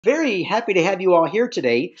Very happy to have you all here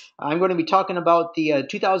today. I'm going to be talking about the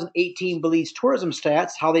 2018 Belize tourism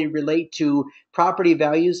stats, how they relate to property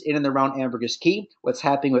values in and around Ambergris Caye, what's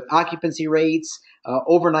happening with occupancy rates,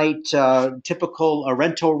 overnight typical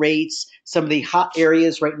rental rates, some of the hot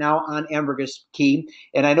areas right now on Ambergris Caye.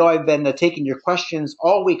 And I know I've been taking your questions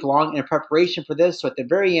all week long in preparation for this. So at the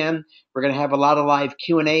very end, we're going to have a lot of live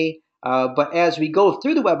Q&A. But as we go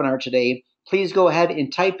through the webinar today, please go ahead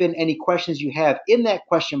and type in any questions you have in that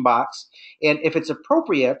question box. And if it's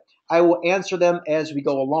appropriate, I will answer them as we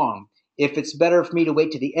go along. If it's better for me to wait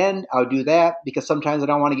to the end, I'll do that because sometimes I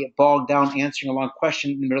don't want to get bogged down answering a long question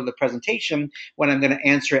in the middle of the presentation when I'm going to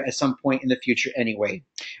answer it at some point in the future anyway.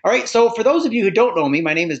 All right, so for those of you who don't know me,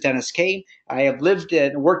 my name is Dennis Kaye. I have lived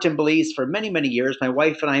and worked in Belize for many, many years. My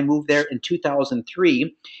wife and I moved there in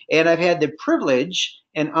 2003, and I've had the privilege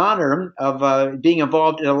and honor of being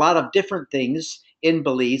involved in a lot of different things in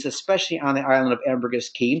Belize, especially on the island of Ambergris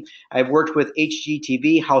Caye. I've worked with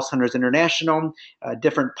HGTV, House Hunters International,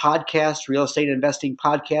 different podcasts, real estate investing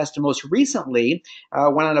podcasts, and most recently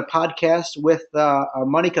went on a podcast with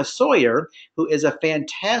Monica Sawyer, who is a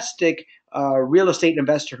fantastic real estate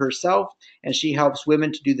investor herself, and she helps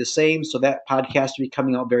women to do the same. So that podcast will be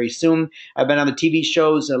coming out very soon. I've been on the TV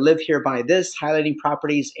shows Live Here By This, highlighting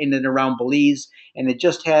properties in and around Belize, and it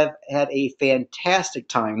just have had a fantastic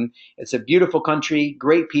time. It's a beautiful country,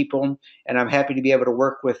 great people, and I'm happy to be able to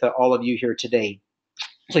work with all of you here today.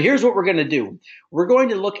 So here's what we're going to do. We're going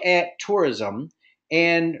to look at tourism,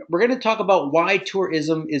 and we're going to talk about why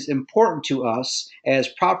tourism is important to us as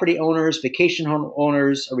property owners, vacation home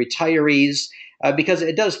owners, retirees, because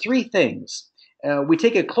it does three things. We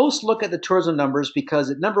take a close look at the tourism numbers because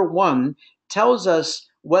it, number one, tells us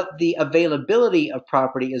what the availability of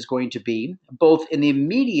property is going to be, both in the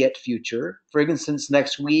immediate future, for instance,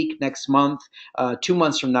 next week, next month, 2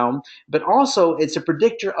 months from now, but also it's a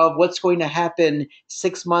predictor of what's going to happen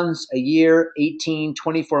 6 months, a year, 18,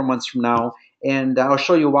 24 months from now. And I'll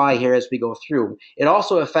show you why here as we go through. It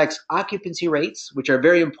also affects occupancy rates, which are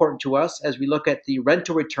very important to us as we look at the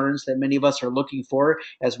rental returns that many of us are looking for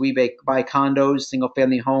as we buy condos,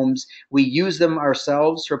 single-family homes. We use them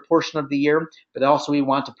ourselves for a portion of the year, but also we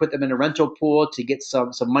want to put them in a rental pool to get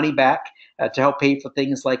some money back to help pay for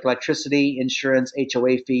things like electricity, insurance,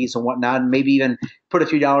 HOA fees, and whatnot, and maybe even put a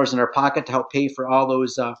few dollars in our pocket to help pay for all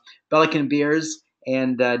those Pelican beers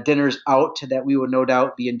and dinners out that we would no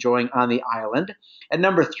doubt be enjoying on the island. And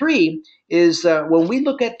number three is when we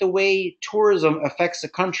look at the way tourism affects a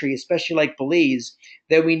country, especially like Belize,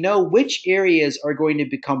 that we know which areas are going to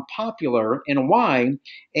become popular and why,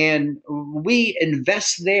 and we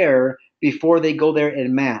invest there before they go there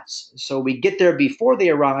en masse. So we get there before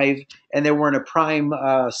they arrive, and then we're in a prime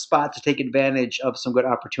spot to take advantage of some good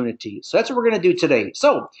opportunities. So that's what we're going to do today.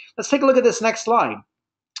 So let's take a look at this next slide.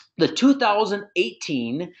 The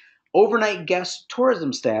 2018 overnight guest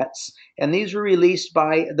tourism stats, and these were released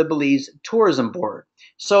by the Belize Tourism Board.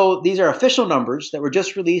 So these are official numbers that were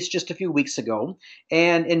just released just a few weeks ago.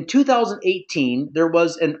 And in 2018, there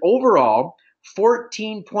was an overall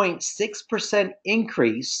 14.6%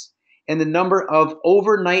 increase in the number of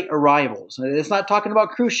overnight arrivals. And it's not talking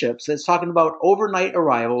about cruise ships, it's talking about overnight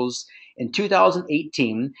arrivals in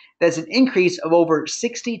 2018. That's an increase of over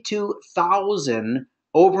 62,000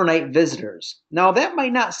 overnight visitors. Now, that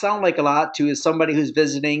might not sound like a lot to somebody who's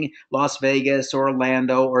visiting Las Vegas or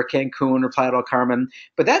Orlando or Cancun or Playa del Carmen,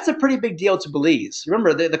 but that's a pretty big deal to Belize.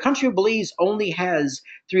 Remember, the country of Belize only has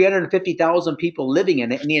 350,000 people living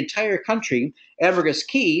in it. In the entire country, Ambergris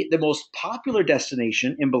Caye, the most popular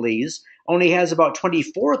destination in Belize, only has about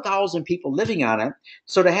 24,000 people living on it.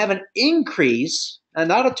 So to have an increase,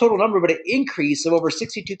 not a total number, but an increase of over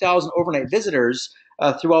 62,000 overnight visitors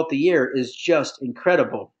throughout the year is just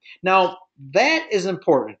incredible. Now, that is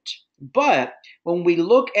important. But when we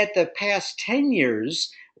look at the past 10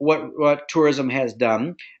 years, what tourism has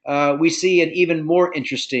done, we see an even more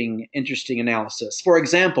interesting analysis. For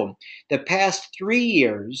example, the past 3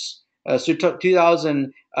 years, so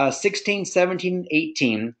 2016, 17,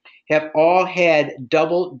 18, have all had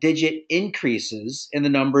double-digit increases in the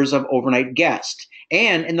numbers of overnight guests.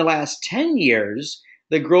 And in the last 10 years,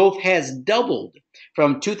 the growth has doubled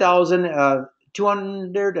from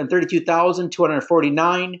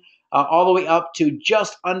 232,249 all the way up to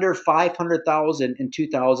just under 500,000 in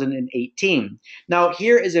 2018. Now,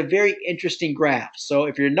 here is a very interesting graph. So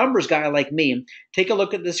if you're a numbers guy like me, take a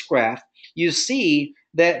look at this graph. You see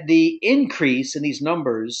that the increase in these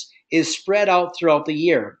numbers is spread out throughout the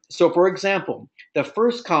year. So for example, the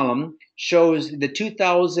first column shows the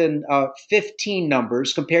 2015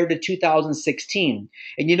 numbers compared to 2016.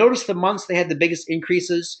 And you notice the months they had the biggest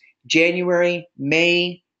increases: January,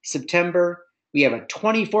 May, September. We have a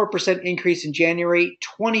 24% increase in January,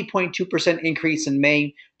 20.2% increase in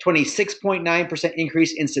May, 26.9%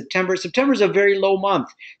 increase in September. September is a very low month.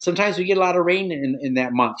 Sometimes we get a lot of rain in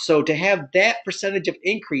that month. So to have that percentage of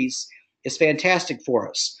increase is fantastic for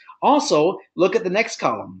us. Also, look at the next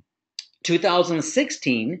column.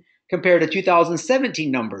 2016 compared to 2017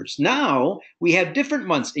 numbers. Now we have different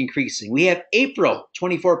months increasing. We have April,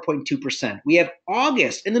 24.2%. We have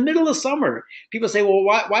August in the middle of summer. People say, well,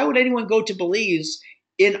 why would anyone go to Belize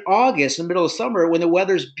in August, in the middle of summer, when the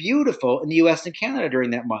weather's beautiful in the US and Canada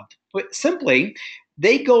during that month? But simply,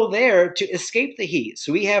 they go there to escape the heat.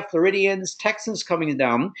 So we have Floridians, Texans coming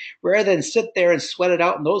down. Rather than sit there and sweat it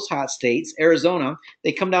out in those hot states, Arizona,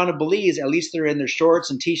 they come down to Belize. At least they're in their shorts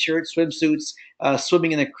and t-shirts, swimsuits,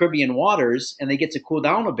 swimming in the Caribbean waters, and they get to cool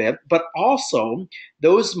down a bit. But also,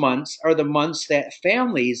 those months are the months that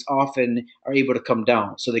families often are able to come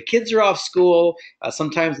down. So the kids are off school.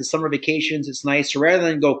 Sometimes the summer vacations, it's nice. So rather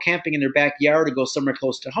than go camping in their backyard or go somewhere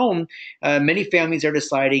close to home, many families are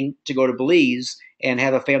deciding to go to Belize and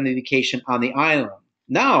have a family vacation on the island.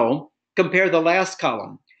 Now, compare the last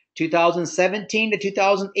column, 2017 to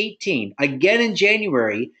 2018. Again in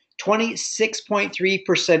January,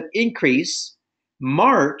 26.3% increase.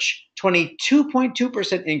 March,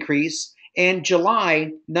 22.2% increase. And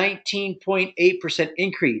July, 19.8%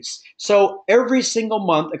 increase. So every single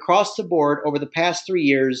month across the board over the past 3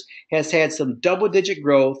 years has had some double-digit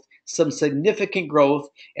growth, some significant growth,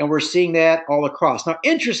 and we're seeing that all across. Now,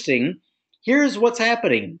 interesting, here's what's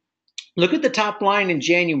happening. Look at the top line in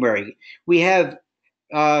January. We have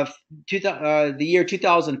the year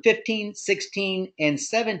 2015, 16, and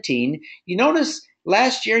 17. You notice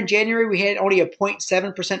last year in January, we had only a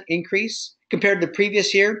 0.7% increase compared to the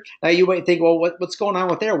previous year. Now you might think, well, what's going on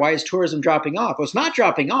with there? Why is tourism dropping off? Well, it's not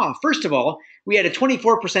dropping off. First of all, we had a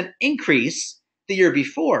 24% increase the year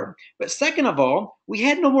before. But second of all, we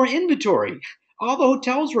had no more inventory. All the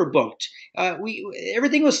hotels were booked.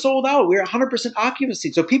 Everything was sold out. We were 100%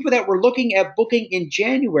 occupancy. So people that were looking at booking in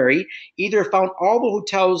January either found all the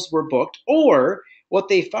hotels were booked, or what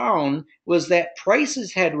they found was that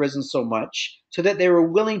prices had risen so much so that they were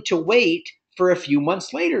willing to wait for a few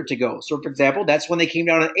months later to go. So, for example, that's when they came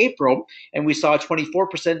down in April, and we saw a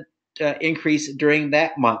 24% increase during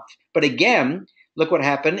that month. But again, look what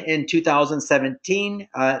happened in 2017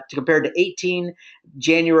 compared to 18.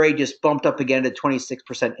 January just bumped up again to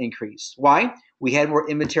 26% increase. Why? We had more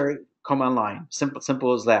inventory come online.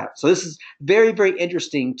 Simple as that. So this is very, very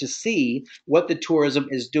interesting to see what the tourism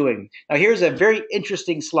is doing. Now here's a very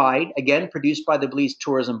interesting slide, again, produced by the Belize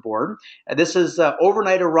Tourism Board. This is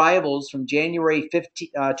overnight arrivals from January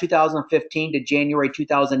 2015 to January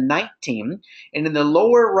 2019. And in the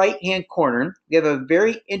lower right-hand corner, we have a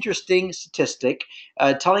very interesting statistic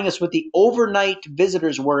telling us what the overnight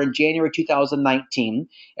visitors were in January 2019.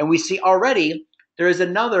 And we see already there is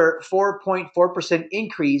another 4.4%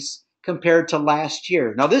 increase compared to last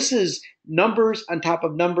year. Now, this is numbers on top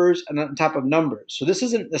of numbers and on top of numbers. So this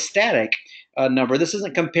isn't a static number. This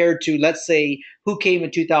isn't compared to, let's say, who came in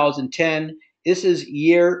 2010. This is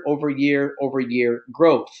year over year over year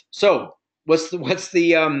growth. So what's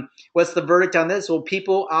the verdict on this? Well,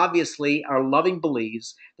 people obviously are loving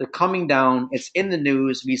Belize. They're coming down. It's in the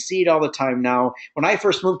news. We see it all the time now. When I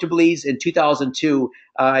first moved to Belize in 2002,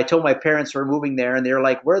 I told my parents we're moving there, and they were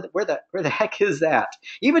like, "Where the heck is that?"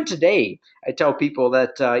 Even today, I tell people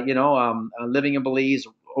that living in Belize,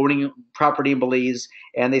 owning property in Belize,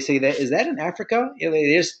 and they say, "That is that in Africa?"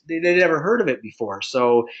 They never heard of it before.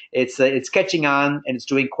 So it's catching on, and it's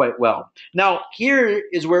doing quite well. Now, here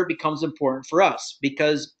is where it becomes important for us,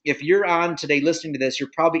 because if you're on today listening to this, you're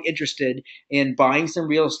probably interested in buying some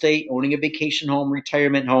real estate, owning a vacation home,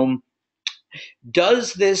 retirement home.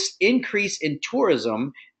 Does this increase in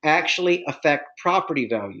tourism actually affect property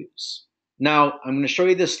values? Now, I'm going to show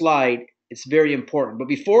you this slide. It's very important. But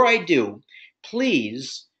before I do,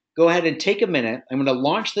 please go ahead and take a minute. I'm going to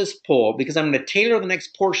launch this poll because I'm going to tailor the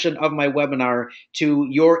next portion of my webinar to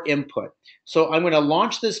your input. So I'm going to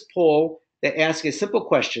launch this poll that asks a simple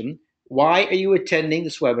question. Why are you attending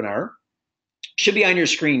this webinar? Should be on your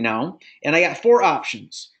screen now. And I got 4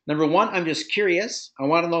 options. Number 1, I'm just curious. I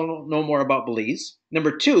want to know more about Belize.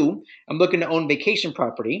 Number 2, I'm looking to own vacation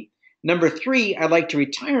property. Number 3, I'd like to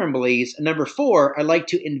retire in Belize. And number 4, I'd like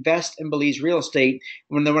to invest in Belize real estate.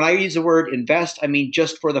 When I use the word invest, I mean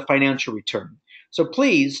just for the financial return. So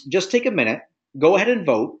please just take a minute, go ahead and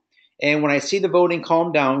vote. And when I see the voting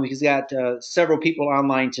calm down, because we got several people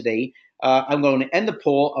online today, I'm going to end the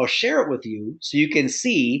poll. I'll share it with you so you can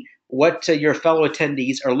see what your fellow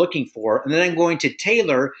attendees are looking for. And then I'm going to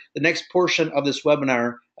tailor the next portion of this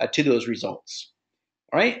webinar to those results.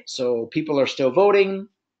 All right, so people are still voting.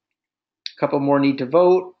 A couple more need to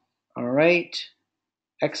vote. All right,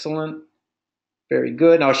 excellent. Very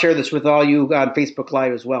good. And I'll share this with all you on Facebook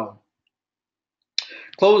Live as well.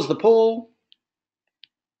 Close the poll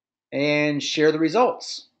and share the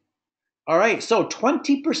results. All right, so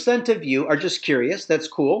 20% of you are just curious. That's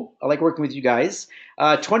cool. I like working with you guys.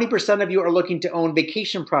 20% of you are looking to own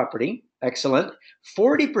vacation property. Excellent.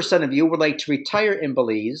 40% of you would like to retire in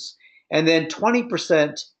Belize. And then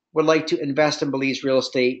 20% would like to invest in Belize real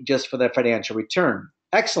estate just for the financial return.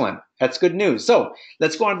 Excellent. That's good news. So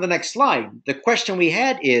let's go on to the next slide. The question we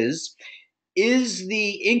had is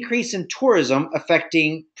the increase in tourism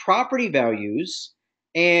affecting property values?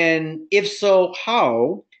 And if so,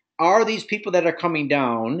 how? Are these people that are coming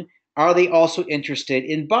down, are they also interested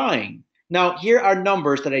in buying? Now, here are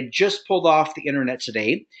numbers that I just pulled off the internet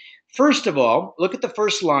today. First of all, look at the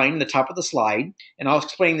first line, the top of the slide, and I'll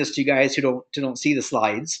explain this to you guys who don't see the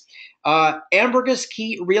slides. Ambergris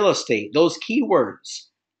Caye real estate, those keywords.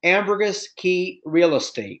 Ambergris Caye real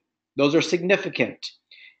estate, those are significant.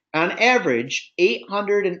 On average,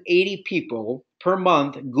 880 people per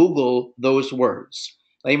month Google those words.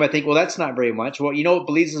 Now you might think, well, that's not very much. Well, you know,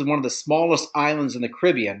 Belize is one of the smallest islands in the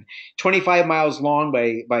Caribbean, 25 miles long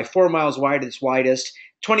by 4 miles wide at its widest.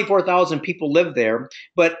 24,000 people live there,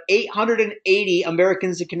 but 880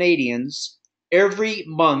 Americans and Canadians every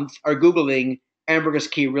month are Googling Ambergris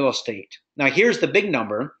Caye real estate. Now, here's the big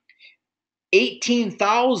number.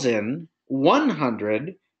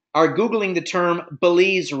 18,100 are Googling the term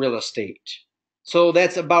Belize real estate. So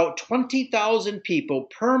that's about 20,000 people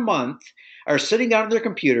per month are sitting down at their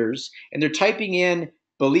computers and they're typing in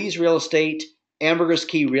Belize real estate, Ambergris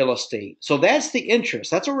Caye real estate. So that's the interest.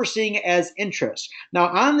 That's what we're seeing as interest. Now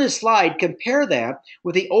on this slide, compare that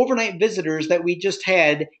with the overnight visitors that we just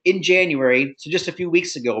had in January. So just a few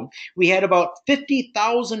weeks ago, we had about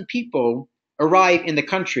 50,000 people arrive in the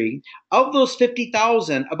country. Of those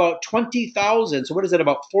 50,000, about 20,000, so what is it,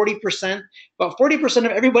 about 40%? About 40%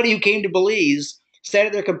 of everybody who came to Belize sat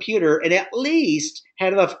at their computer and at least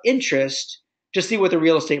had enough interest to see what the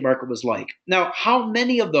real estate market was like. Now, how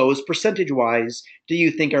many of those, percentage-wise, do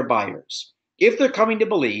you think are buyers? If they're coming to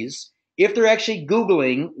Belize, if they're actually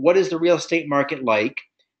Googling what is the real estate market like,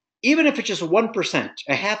 even if it's just 1%,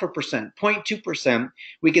 a half a percent, 0.2%,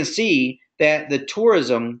 we can see that the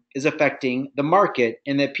tourism is affecting the market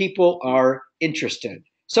and that people are interested.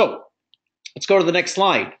 So let's go to the next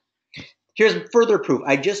slide. Here's further proof.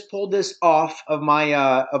 I just pulled this off of my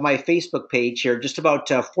Facebook page here just about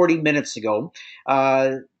 40 minutes ago.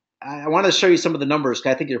 I want to show you some of the numbers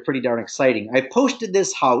because I think they're pretty darn exciting. I posted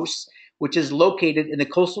this house, which is located in the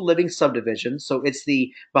Coastal Living subdivision. So it's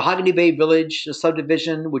the Mahogany Bay Village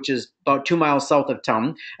subdivision, which is about 2 miles south of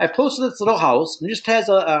town. I posted this little house and just has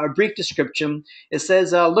a brief description. It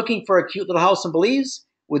says, looking for a cute little house in Belize?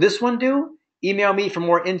 Would this one do? Email me for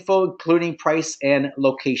more info, including price and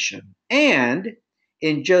location. And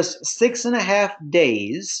in just 6.5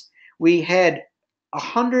 days, we had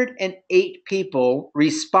 108 people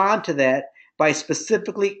respond to that by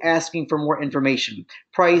specifically asking for more information.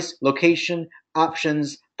 Price, location,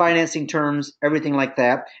 options, financing terms, everything like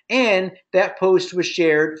that. And that post was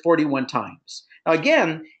shared 41 times. Now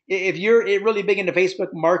again, if you're really big into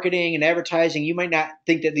Facebook marketing and advertising, you might not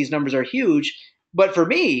think that these numbers are huge. But for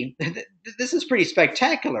me, this is pretty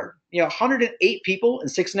spectacular. 108 people in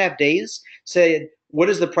 6.5 days said, "What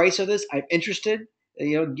is the price of this? I'm interested.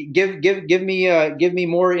 Give me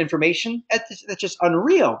more information." That's just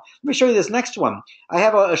unreal. Let me show you this next one. I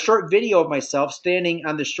have a short video of myself standing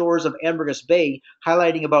on the shores of Ambergris Bay,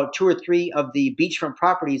 highlighting about 2 or 3 of the beachfront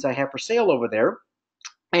properties I have for sale over there.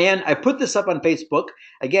 And I put this up on Facebook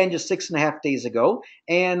again just 6.5 days ago.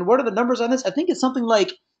 And what are the numbers on this? I think it's something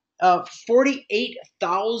like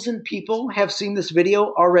 48,000 people have seen this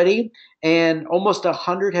video already, and almost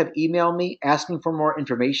 100 have emailed me asking for more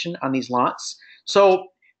information on these lots. So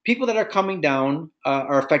people that are coming down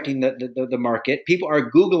are affecting the market. People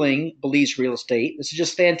are Googling Belize real estate. This is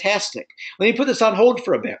just fantastic. Let me put this on hold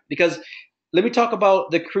for a bit because let me talk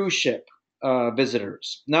about the cruise ship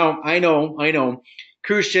visitors. Now, I know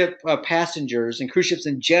cruise ship passengers and cruise ships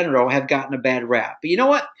in general have gotten a bad rap. But you know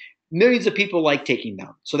what? Millions of people like taking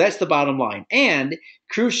them. So that's the bottom line. And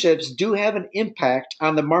cruise ships do have an impact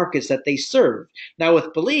on the markets that they serve. Now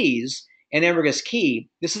with Belize and Ambergris Caye,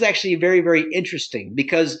 this is actually very, very interesting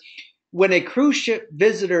because when a cruise ship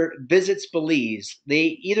visitor visits Belize,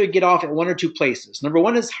 they either get off at one or two places. Number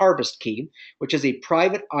one is Harvest Caye, which is a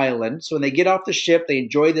private island. So when they get off the ship, they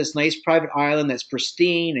enjoy this nice private island that's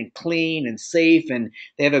pristine and clean and safe, and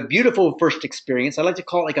they have a beautiful first experience. I like to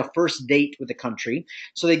call it like a first date with the country.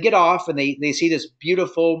 So they get off and they see this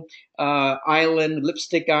beautiful island,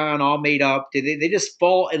 lipstick on, all made up. They just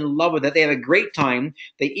fall in love with it. They have a great time.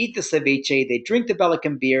 They eat the ceviche, they drink the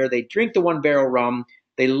Belican beer, they drink the one barrel rum.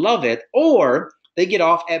 They love it, or they get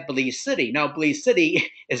off at Belize City. Now, Belize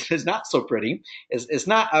City is not so pretty. It's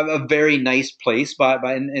not a very nice place,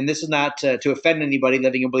 and this is not to offend anybody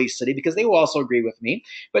living in Belize City because they will also agree with me.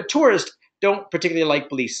 But tourists don't particularly like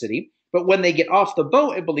Belize City. But when they get off the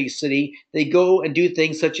boat at Belize City, they go and do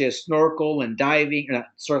things such as snorkel and diving,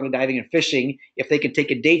 snorkeling, diving, and fishing if they can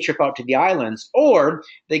take a day trip out to the islands, or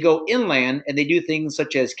they go inland and they do things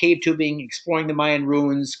such as cave tubing, exploring the Mayan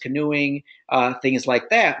ruins, canoeing, things like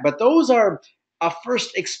that. But those are a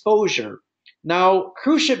first exposure. Now,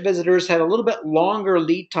 cruise ship visitors have a little bit longer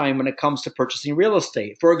lead time when it comes to purchasing real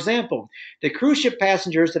estate. For example, the cruise ship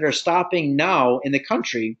passengers that are stopping now in the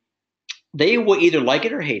country, they will either like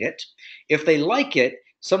it or hate it. If they like it,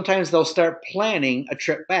 sometimes they'll start planning a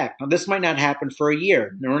trip back. Now, this might not happen for a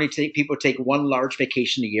year. Normally, people take one large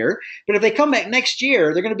vacation a year. But if they come back next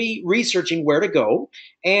year, they're going to be researching where to go,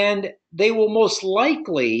 and they will most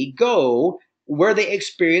likely go where they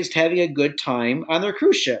experienced having a good time on their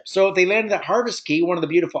cruise ship. So if they landed at Harvest Caye, one of the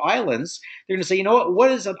beautiful islands, they're going to say, you know what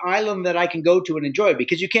is an island that I can go to and enjoy?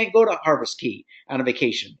 Because you can't go to Harvest Caye on a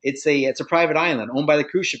vacation. It's a private island owned by the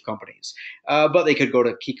cruise ship companies. But they could go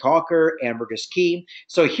to Caye Caulker, Ambergris Caye.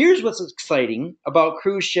 So here's what's exciting about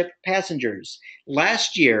cruise ship passengers.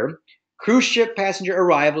 Last year, cruise ship passenger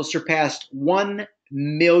arrivals surpassed 1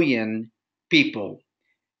 million people.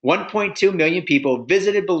 1.2 million people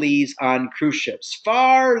visited Belize on cruise ships,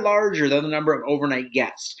 far larger than the number of overnight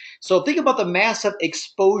guests. So think about the massive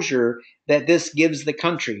exposure that this gives the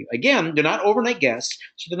country. Again, they're not overnight guests,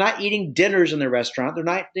 so they're not eating dinners in the restaurant. They're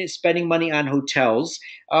not spending money on hotels,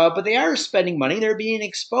 but they are spending money. They're being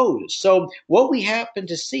exposed. So what we happen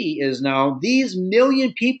to see is now these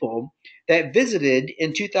million people that visited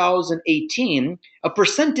in 2018, a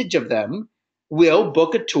percentage of them will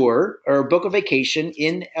book a tour or book a vacation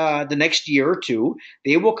in the next year or two.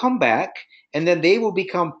 They will come back, and then they will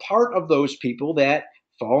become part of those people that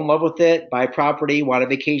fall in love with it, buy property, want a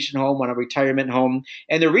vacation home, want a retirement home.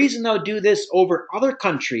 And the reason they'll do this over other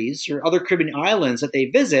countries or other Caribbean islands that they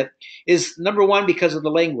visit is, number one, because of the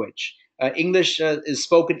language. English is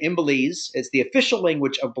spoken in Belize. It's the official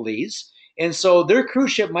language of Belize. And so their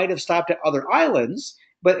cruise ship might have stopped at other islands,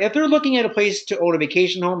 but if they're looking at a place to own a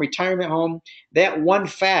vacation home, retirement home, that one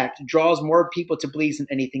fact draws more people to Belize than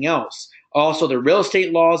anything else. Also, the real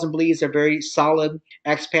estate laws in Belize are very solid.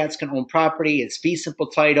 Expats can own property. It's fee simple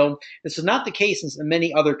title. This is not the case in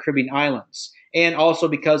many other Caribbean islands. And also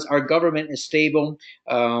because our government is stable,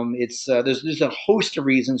 there's a host of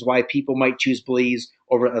reasons why people might choose Belize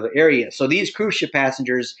over other areas. So these cruise ship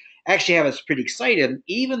passengers actually have us pretty excited,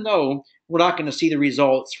 even though we're not going to see the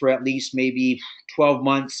results for at least maybe 12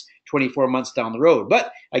 months, 24 months down the road.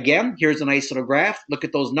 But again, here's a nice little graph. Look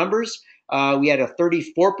at those numbers. We had a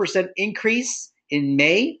 34% increase in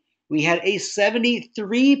May. We had a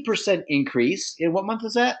 73% increase in what month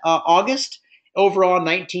was that? August. Overall,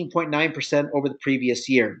 19.9% over the previous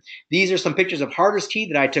year. These are some pictures of Harvest Caye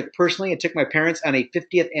that I took personally. I took my parents on a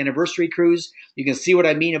 50th anniversary cruise. You can see what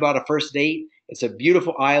I mean about a first date. It's a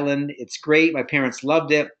beautiful island. It's great. My parents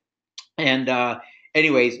loved it. And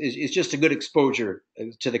anyways, it's just a good exposure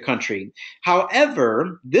to the country.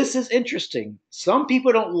 However, this is interesting. Some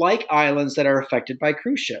people don't like islands that are affected by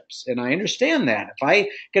cruise ships. And I understand that. If I'm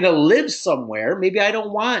going to live somewhere, maybe I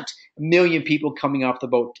don't want a million people coming off the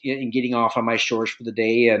boat and getting off on my shores for the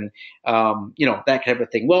day and, that kind of a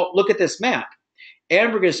thing. Well, look at this map.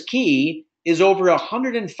 Ambergris Caye is over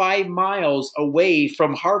 105 miles away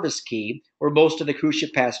from Harvest Caye, where most of the cruise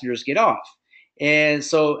ship passengers get off. And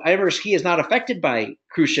so Ambergris Caye is not affected by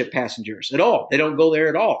cruise ship passengers at all. They don't go there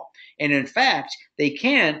at all. And in fact, they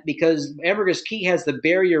can't because Ambergris Caye has the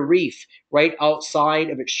barrier reef right outside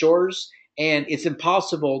of its shores. And it's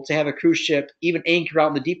impossible to have a cruise ship even anchor out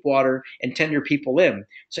in the deep water and tender people in.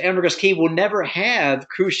 So Ambergris Caye will never have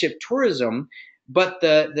cruise ship tourism, but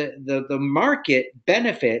the market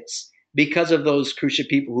benefits because of those cruise ship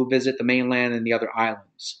people who visit the mainland and the other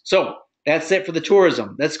islands. So that's it for the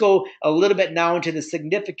tourism. Let's go a little bit now into the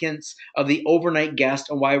significance of the overnight guest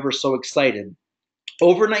and why we're so excited.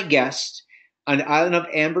 Overnight guests on the island of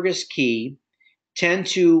Ambergris Caye tend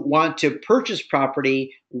to want to purchase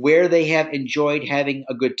property where they have enjoyed having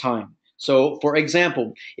a good time. So, for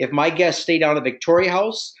example, if my guests stay down at Victoria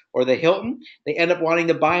House or the Hilton, they end up wanting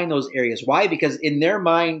to buy in those areas. Why? Because in their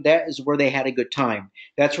mind, that is where they had a good time.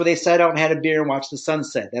 That's where they sat out and had a beer and watched the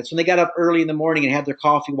sunset. That's when they got up early in the morning and had their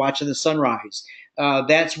coffee watching the sunrise.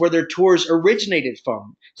 That's where their tours originated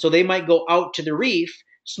from. So they might go out to the reef,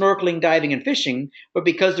 snorkeling, diving, and fishing, but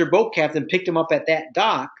because their boat captain picked them up at that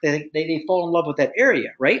dock, they fall in love with that area,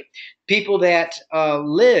 right? People that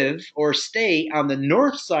live or stay on the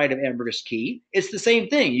north side of Ambergris Caye, it's the same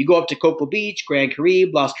thing. You go up to Cocoa Beach, Grand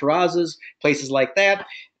Caribe, Las Terrazas, places like that.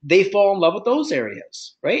 They fall in love with those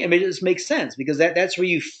areas, right? I mean, it just makes sense because that's where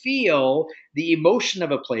you feel the emotion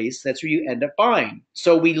of a place. That's where you end up buying.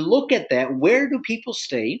 So we look at that. Where do people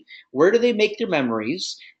stay? Where do they make their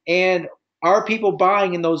memories? And are people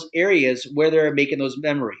buying in those areas where they're making those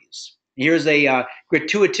memories? Here's a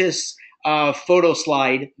gratuitous photo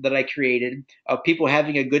slide that I created of people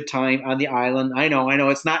having a good time on the island. I know,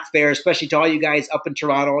 it's not fair, especially to all you guys up in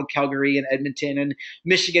Toronto and Calgary and Edmonton and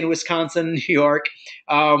Michigan, Wisconsin, New York.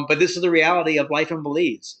 But this is the reality of life in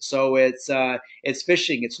Belize. So it's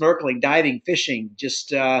fishing, it's snorkeling, diving, fishing,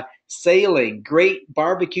 just sailing, great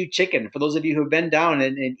barbecue chicken. For those of you who have been down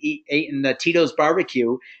and eaten Tito's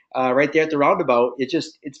barbecue right there at the roundabout,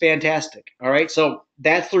 it's fantastic. All right, so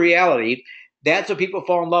that's the reality. That's what people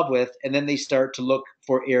fall in love with, and then they start to look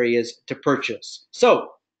for areas to purchase.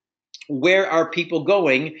 So, where are people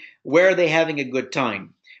going? Where are they having a good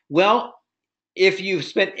time? Well, if you've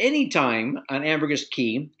spent any time on Ambergris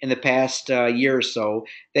Caye in the past year or so,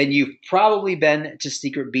 then you've probably been to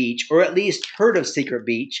Secret Beach, or at least heard of Secret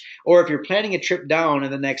Beach. Or if you're planning a trip down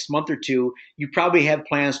in the next month or two, you probably have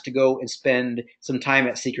plans to go and spend some time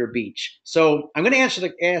at Secret Beach. So I'm going to answer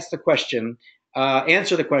the question,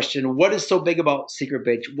 what is so big about Secret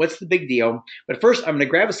Beach? What's the big deal? But first, I'm going to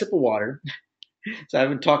grab a sip of water. So I've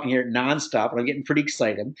been talking here nonstop, and I'm getting pretty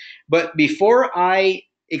excited. But before I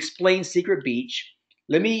explain Secret Beach,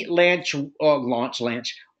 let me launch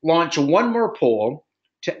one more poll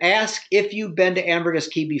to ask if you've been to Ambergris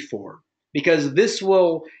Caye before, because this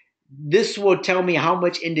will tell me how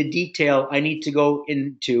much into detail I need to go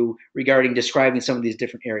into regarding describing some of these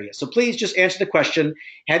different areas. So please just answer the question: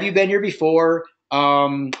 have you been here before?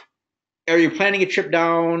 Are you planning a trip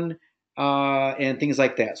down? And things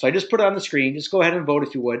like that. So I just put it on the screen. Just go ahead and vote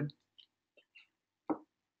if you would.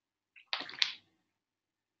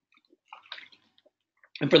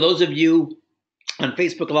 And for those of you on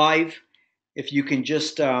Facebook Live, if you can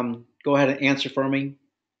just go ahead and answer for me.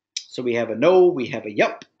 So we have a no, we have a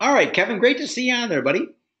yep. All right, Kevin, great to see you on there, buddy.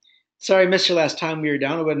 Sorry I missed you last time we were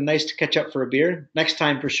down. It would have been nice to catch up for a beer. Next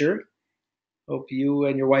time for sure. Hope you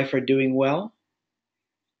and your wife are doing well.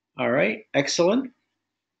 All right, excellent.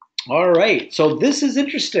 All right, so this is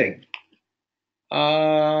interesting. Okay,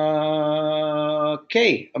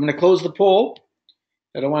 I'm going to close the poll.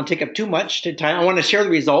 I don't want to take up too much time. I want to share the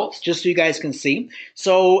results just so you guys can see.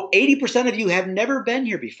 So 80% of you have never been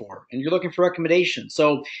here before, and you're looking for recommendations.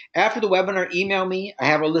 So after the webinar, email me. I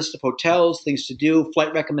have a list of hotels, things to do,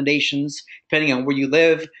 flight recommendations, depending on where you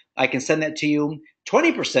live. I can send that to you.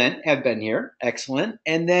 20% have been here. Excellent.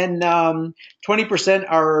 And then 20%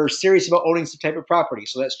 are serious about owning some type of property.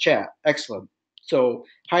 So that's chat. Excellent. So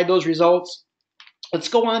hide those results. Let's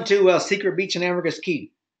go on to Secret Beach and Ambergris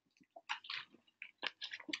Caye.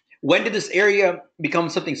 When did this area become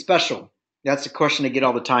something special? That's a question I get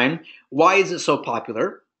all the time. Why is it so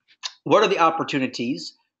popular? What are the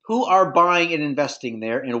opportunities? Who are buying and investing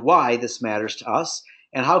there, and why this matters to us?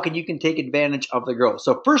 And how you can take advantage of the growth?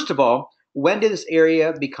 So first of all, when did this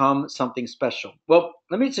area become something special? Well,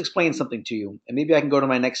 let me just explain something to you, and maybe I can go to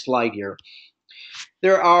my next slide here.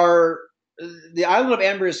 The island of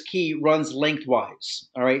Ambergris Caye runs lengthwise.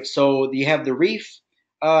 All right, so you have the reef,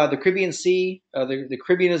 the Caribbean Sea, the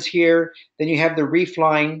Caribbean is here. Then you have the reef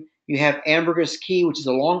line. You have Ambergris Caye, which is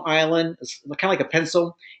a long island. It's kind of like a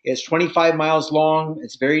pencil. It's 25 miles long.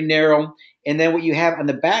 It's very narrow. And then what you have on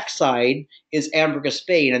the backside is Ambergris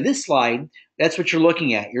Bay. And on this slide, that's what you're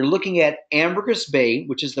looking at. You're looking at Ambergris Bay,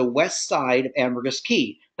 which is the west side of Ambergris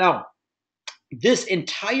Caye. Now, this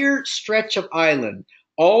entire stretch of island,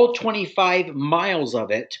 all 25 miles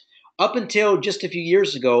of it, up until just a few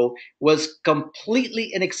years ago, was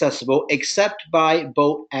completely inaccessible except by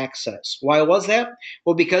boat access. Why was that?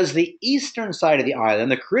 Well, because the eastern side of the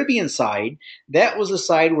island, the Caribbean side, that was the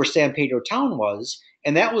side where San Pedro Town was,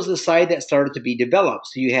 and that was the side that started to be developed.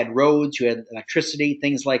 So you had roads, you had electricity,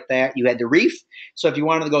 things like that. You had the reef. So if you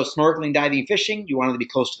wanted to go snorkeling, diving, fishing, you wanted to be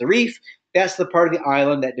close to the reef. That's the part of the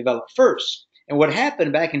island that developed first. And what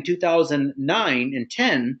happened back in 2009 and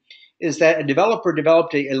 10 is that a developer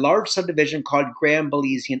developed a large subdivision called Grand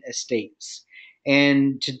Belizean Estates.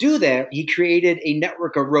 And to do that, he created a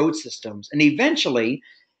network of road systems. And eventually,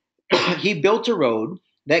 he built a road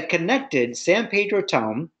that connected San Pedro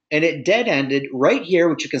town, and it dead ended right here,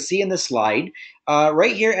 which you can see in the slide,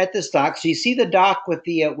 right here at this dock. So you see the dock with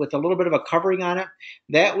a little bit of a covering on it.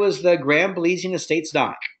 That was the Grand Belizean Estates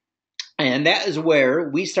dock. And that is where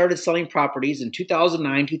we started selling properties in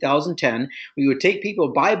 2009, 2010. We would take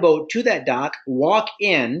people by boat to that dock, walk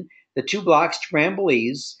in the 2 blocks to Grand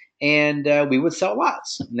Belize, and we would sell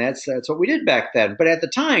lots. And that's what we did back then. But at the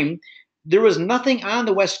time, there was nothing on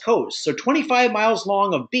the West Coast. So 25 miles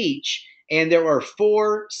long of beach, and there were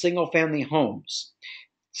 4 single-family homes.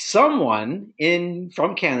 Someone in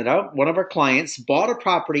from Canada, one of our clients, bought a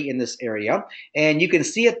property in this area, and you can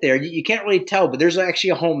see it there. You can't really tell, but there's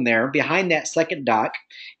actually a home there behind that second dock,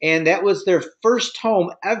 and that was their first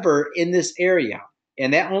home ever in this area.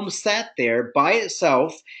 And that home sat there by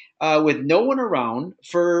itself with no one around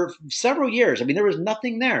for several years. I mean, there was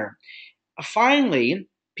nothing there. Finally,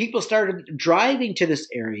 people started driving to this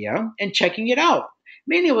area and checking it out.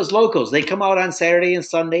 Mainly it was locals. They come out on Saturday and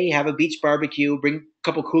Sunday, have a beach barbecue, bring a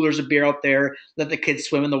couple coolers of beer out there, let the kids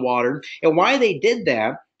swim in the water. And why they did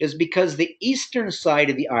that is because the eastern side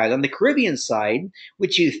of the island, the Caribbean side,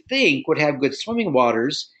 which you think would have good swimming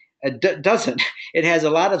waters, doesn't. It has a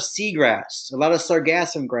lot of seagrass, a lot of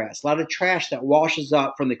sargassum grass, a lot of trash that washes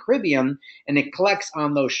up from the Caribbean, and it collects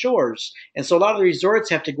on those shores. And so a lot of the resorts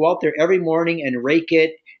have to go out there every morning and rake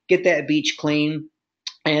it, get that beach clean.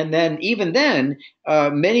 And then, even then,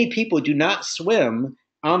 many people do not swim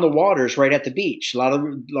on the waters right at the beach. A lot of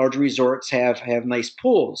large resorts have nice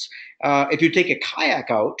pools. If you take a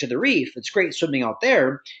kayak out to the reef, it's great swimming out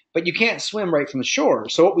there, but you can't swim right from the shore.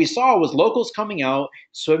 So what we saw was locals coming out,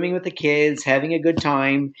 swimming with the kids, having a good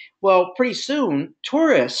time. Well, pretty soon,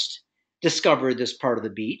 tourists discovered this part of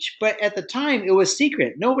the beach, but at the time it was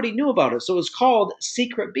secret. Nobody knew about it. So it was called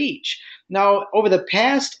Secret Beach. Now, over the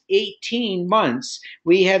past 18 months,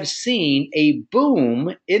 we have seen a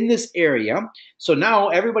boom in this area. So now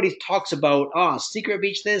everybody talks about, Secret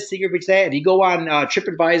Beach this, Secret Beach that. If you go on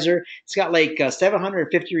TripAdvisor, it's got like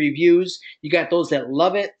 750 reviews. You got those that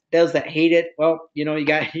love it, those that hate it. Well,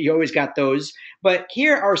 you always got those. But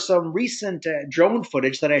here are some recent drone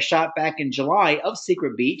footage that I shot back in July of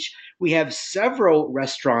Secret Beach. We have several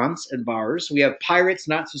restaurants and bars. We have Pirates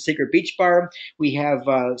Not So Secret Beach Bar. We have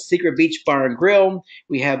Secret Beach Bar and Grill.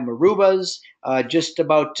 We have Maruba's. Just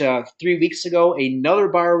about 3 weeks ago, another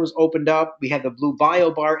bar was opened up. We have the Blue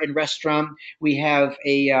Bio Bar and Restaurant. We have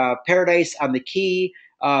a Paradise on the Key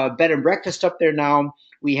bed and breakfast up there now.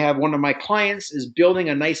 We have one of my clients is building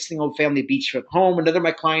a nice single family beachfront home. Another of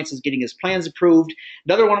my clients is getting his plans approved.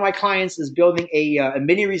 Another one of my clients is building a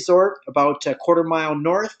mini resort about a quarter mile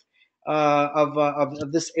north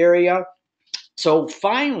of this area. So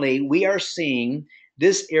finally, we are seeing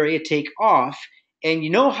this area take off. And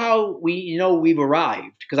you know how we've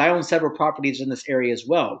arrived, because I own several properties in this area as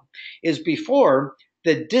well, is before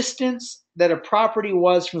the distance that a property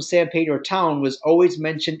was from San Pedro town was always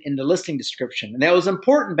mentioned in the listing description. And that was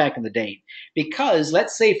important back in the day, because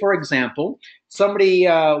let's say, for example, somebody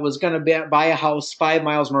was going to buy a house 5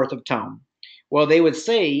 miles north of town. Well, they would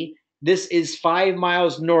say, this is 5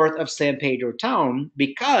 miles north of San Pedro town,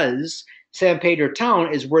 because San Pedro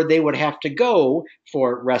town is where they would have to go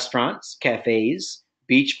for restaurants, cafes,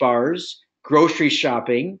 beach bars, grocery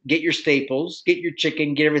shopping, get your staples, get your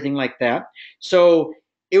chicken, get everything like that. So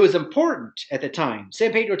it was important at the time.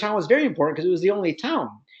 San Pedro town was very important because it was the only town.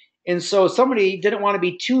 And so somebody didn't want to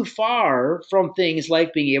be too far from things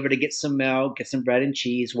like being able to get some milk, get some bread and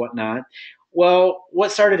cheese, whatnot. Well,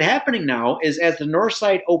 what started happening now is as the north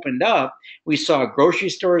side opened up, we saw grocery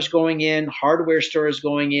stores going in, hardware stores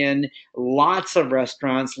going in, lots of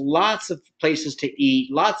restaurants, lots of places to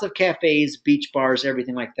eat, lots of cafes, beach bars,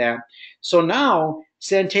 everything like that. So now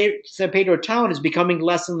San Pedro town is becoming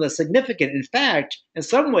less and less significant. In fact, in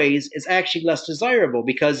some ways, it's actually less desirable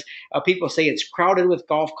because people say it's crowded with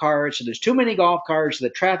golf carts, so there's too many golf carts, the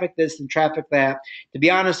traffic this and traffic that. To be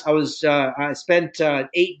honest, I spent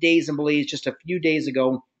 8 days in Belize just a few days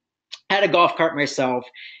ago. Had a golf cart myself,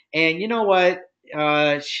 and you know what?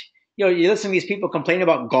 You listen to these people complain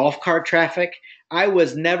about golf cart traffic. I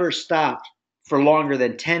was never stopped for longer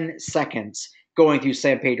than 10 seconds going through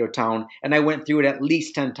San Pedro town, and I went through it at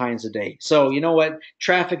least 10 times a day. So you know what?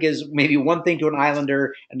 Traffic is maybe one thing to an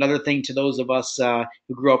islander, another thing to those of us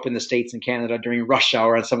who grew up in the States and Canada during rush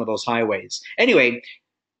hour on some of those highways. Anyway,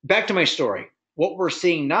 back to my story. What we're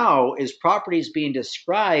seeing now is properties being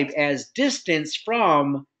described as distance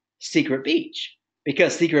from Secret Beach.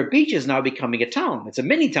 because Secret Beach is now becoming a town. It's a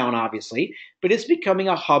mini town, obviously, but it's becoming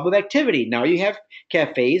a hub of activity. Now you have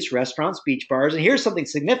cafes, restaurants, beach bars, and here's something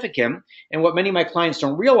significant. And what many of my clients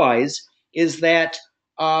don't realize is that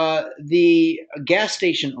the gas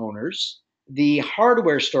station owners, the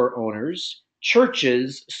hardware store owners,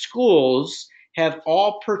 churches, schools have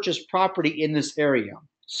all purchased property in this area.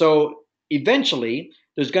 So eventually,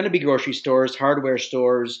 there's going to be grocery stores, hardware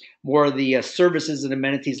stores, more of the services and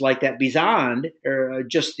amenities like that beyond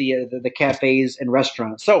just the cafes and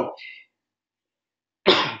restaurants. So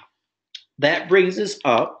that brings us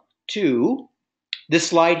up to this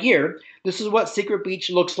slide here. This is what Secret Beach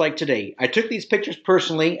looks like today. I took these pictures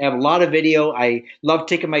personally. I have a lot of video. I love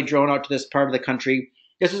taking my drone out to this part of the country.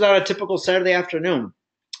 This is on a typical Saturday afternoon.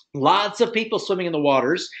 Lots of people swimming in the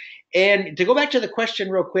waters. And to go back to the question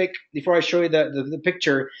real quick before I show you the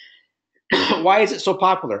picture, why is it so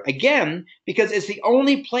popular? Again, because it's the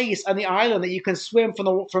only place on the island that you can swim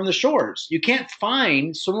from the shores. You can't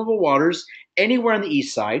find swimmable waters anywhere on the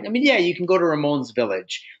east side. I mean, yeah, you can go to Ramon's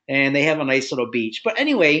Village, and they have a nice little beach. But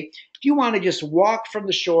anyway, if you want to just walk from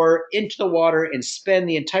the shore into the water and spend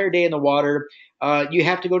the entire day in the water, you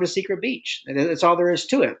have to go to Secret Beach. That's all there is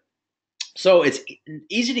to it. So it's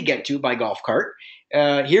easy to get to by golf cart.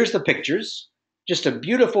 Here's the pictures. Just a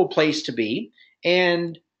beautiful place to be.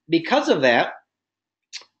 And because of that,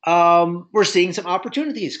 we're seeing some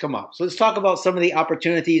opportunities come up. So let's talk about some of the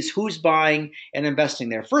opportunities, who's buying and investing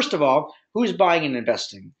there. First of all, who's buying and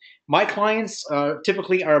investing? My clients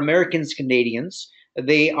typically are Americans, Canadians.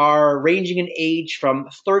 They are ranging in age from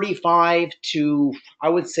 35 to, I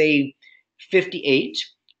would say, 58.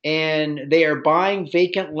 And they are buying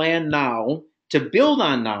vacant land now to build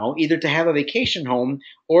on now, either to have a vacation home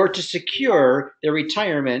or to secure their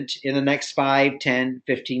retirement in the next 5, 10,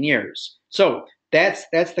 15 years. So that's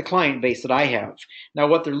the client base that I have. Now,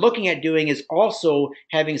 what they're looking at doing is also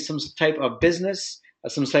having some type of business,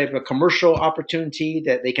 some type of commercial opportunity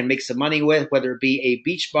that they can make some money with, whether it be a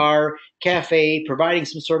beach bar, cafe, providing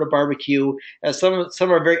some sort of barbecue. Some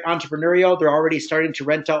are very entrepreneurial. They're already starting to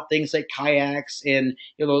rent out things like kayaks and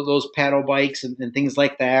those paddle bikes and things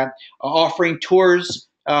like that, offering tours.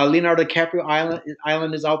 Leonardo DiCaprio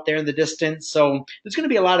Island is out there in the distance. So there's going to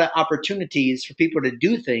be a lot of opportunities for people to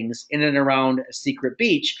do things in and around Secret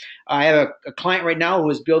Beach. I have a client right now who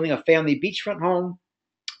is building a family beachfront home.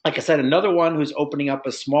 Like I said, another one who's opening up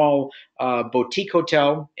a small boutique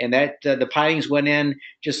hotel, and that the pilings went in.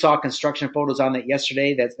 Just saw construction photos on that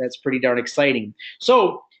yesterday. That's pretty darn exciting.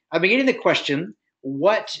 So I've been getting the question,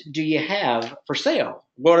 what do you have for sale?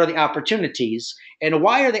 What are the opportunities? And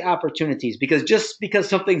why are they opportunities? Because just because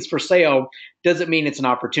something's for sale doesn't mean it's an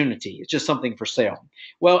opportunity. It's just something for sale.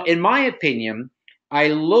 Well, in my opinion, I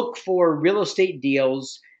look for real estate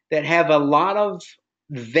deals that have a lot of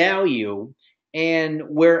value and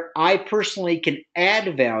where I personally can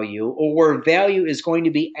add value, or where value is going to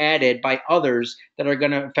be added by others that are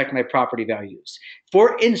going to affect my property values.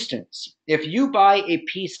 For instance, if you buy a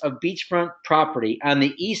piece of beachfront property on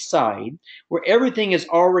the east side where everything is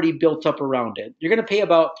already built up around it, you're going to pay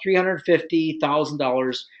about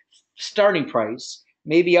 $350,000 starting price,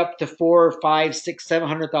 maybe up to $400,000,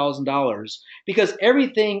 $500,000, $600,000, $700,000, because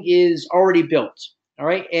everything is already built. All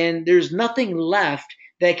right, and there's nothing left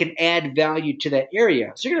that can add value to that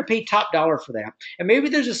area. So you're going to pay top dollar for that. And maybe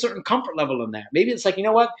there's a certain comfort level in that. Maybe it's like, you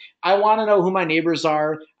know what? I want to know who my neighbors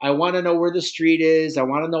are. I want to know where the street is. I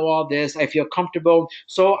want to know all this. I feel comfortable.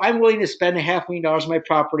 So I'm willing to spend $500,000 on my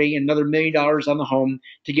property and another $1 million on the home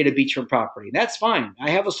to get a beachfront property. That's fine.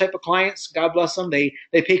 I have those type of clients. God bless them. They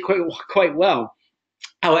pay quite well.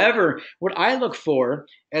 However, what I look for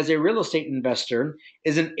as a real estate investor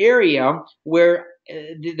is an area where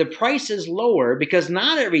the price is lower, because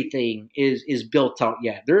not everything is built out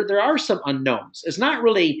yet. There are some unknowns. It's not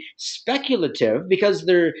really speculative, because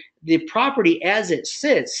the property as it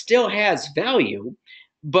sits still has value,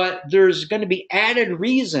 but there's going to be added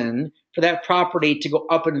reason for that property to go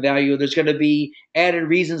up in value. There's going to be added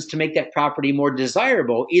reasons to make that property more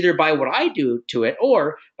desirable, either by what I do to it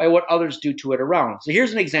or by what others do to it around. So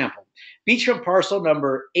here's an example. Beachfront parcel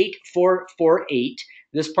number 8448.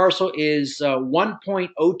 This parcel is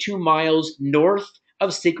 1.02 miles north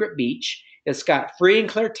of Secret Beach. It's got free and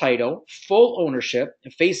clear title, full ownership,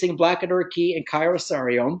 facing Blackador Caye and Cayo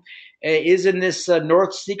Rosario. It is in this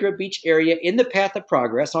North Secret Beach area in the path of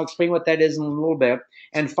progress. I'll explain what that is in a little bit.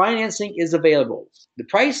 And financing is available. The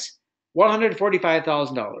price,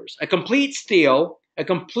 $145,000. A complete steal, a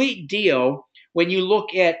complete deal when you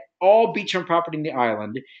look at all beachfront property in the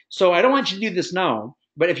island. So I don't want you to do this now,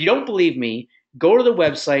 but if you don't believe me, go to the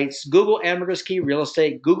websites, Google Ambergris Caye Real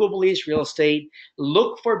Estate, Google Belize Real Estate,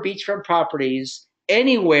 look for beachfront properties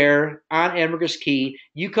anywhere on Ambergris Caye,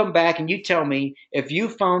 you come back and you tell me if you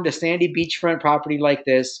found a sandy beachfront property like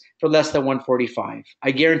this for less than 145.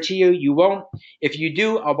 I guarantee you, you won't. If you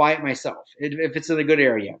do, I'll buy it myself if it's in a good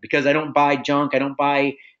area, because I don't buy junk. I don't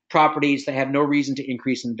buy properties that have no reason to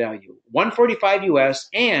increase in value. 145 US,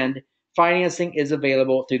 and financing is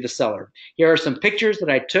available through the seller. Here are some pictures that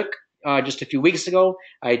I took just a few weeks ago.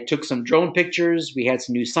 I took some drone pictures. We had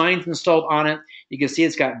some new signs installed on it. You can see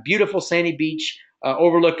it's got beautiful sandy beach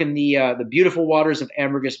overlooking the beautiful waters of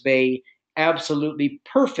Ambergris Bay. Absolutely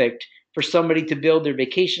perfect for somebody to build their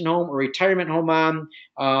vacation home or retirement home on,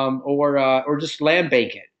 or just land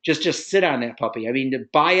bank it. Just sit on that puppy. I mean, to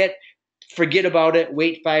buy it, forget about it,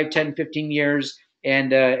 wait 5, 10, 15 years,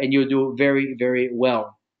 and you'll do very, very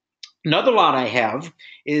well. Another lot I have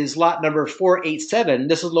is lot number 487.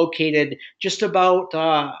 This is located just about,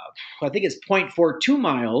 I think it's 0.42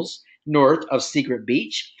 miles north of Secret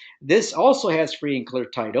Beach. This also has free and clear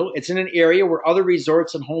title. It's in an area where other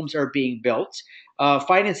resorts and homes are being built.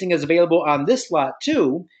 Financing is available on this lot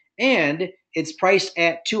too, and it's priced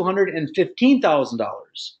at $215,000.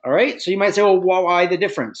 All right, so you might say, well, why the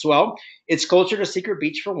difference? Well, it's closer to Secret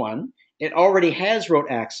Beach for one. It already has road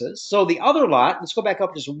access. So the other lot, let's go back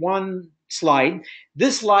up just one slide.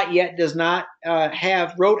 This lot yet does not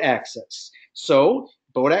have road access. So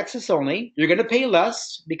boat access only. You're going to pay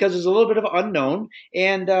less because there's a little bit of unknown,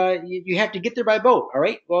 and you have to get there by boat. All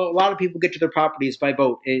right. Well, a lot of people get to their properties by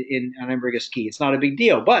boat on Ambergris Caye. It's not a big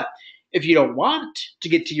deal. But if you don't want to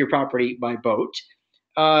get to your property by boat,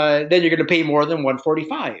 then you're going to pay more than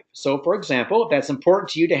 145. So, for example, if that's important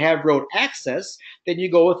to you to have road access, then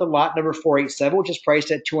you go with a lot number 487, which is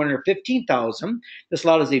priced at $215,000. This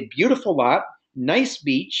lot is a beautiful lot, nice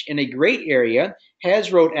beach in a great area,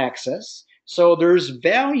 has road access. So there's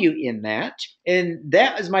value in that, and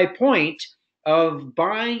that is my point of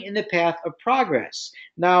buying in the path of progress.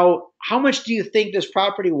 Now, how much do you think this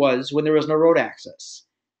property was when there was no road access?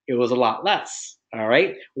 It was a lot less. All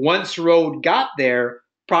right. Once road got there,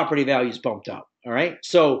 property values bumped up. All right.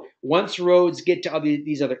 So once roads get to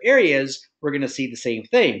these other areas, we're going to see the same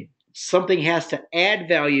thing. Something has to add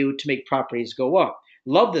value to make properties go up.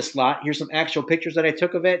 Love this lot. Here's some actual pictures that I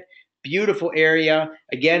took of it. Beautiful area.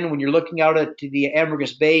 Again, when you're looking out at the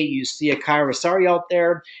Ambergris Bay, you see a Kairasari out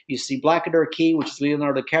there. You see Blackador Caye, which is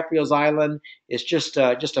Leonardo DiCaprio's island. It's just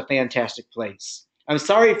a fantastic place. I'm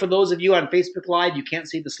sorry for those of you on Facebook Live, you can't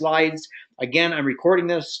see the slides. Again, I'm recording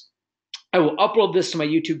this. I will upload this to my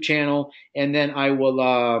YouTube channel, and then I will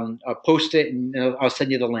post it, and I'll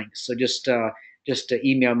send you the links. So just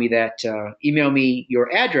email me that. Email me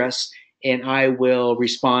your address, and I will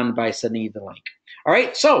respond by sending you the link. All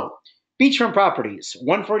right. So beachfront properties,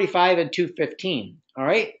 145 and 215. All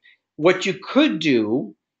right. What you could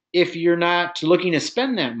do, if you're not looking to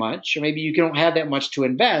spend that much, or maybe you don't have that much to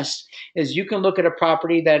invest, is you can look at a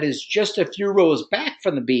property that is just a few rows back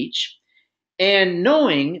from the beach, and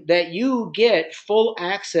knowing that you get full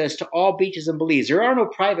access to all beaches in Belize. There are no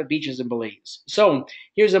private beaches in Belize. So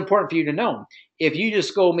here's important for you to know. If you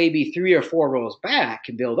just go maybe 3 or 4 rows back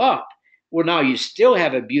and build up, well, now you still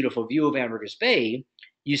have a beautiful view of Ambergris Bay.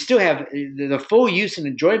 You still have the full use and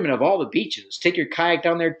enjoyment of all the beaches. Take your kayak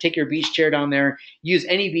down there, take your beach chair down there, use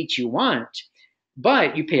any beach you want,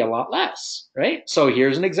 but you pay a lot less, right? So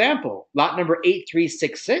here's an example. Lot number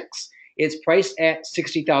 8366. It's priced at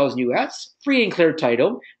 60,000 US, free and clear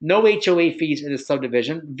title, no HOA fees in the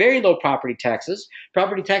subdivision, very low property taxes.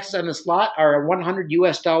 Property taxes on this lot are $100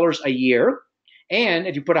 US a year. And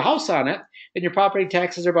if you put a house on it, then your property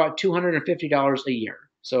taxes are about $250 a year.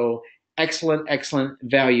 So excellent, excellent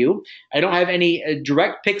value. I don't have any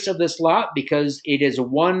direct pics of this lot because it is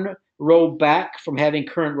 1 row back from having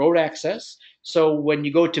current road access. So when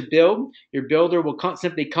you go to build, your builder will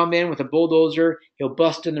simply come in with a bulldozer. He'll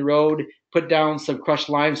bust in the road, put down some crushed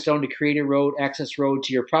limestone to create a road, access road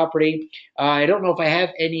to your property. I don't know if I have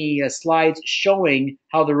any slides showing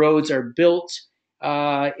how the roads are built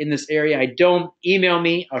in this area. I don't. Email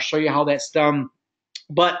me. I'll show you how that's done.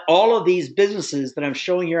 But all of these businesses that I'm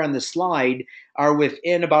showing here on this slide are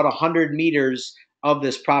within about 100 meters of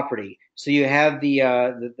this property. So you have the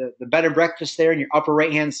bed and breakfast there in your upper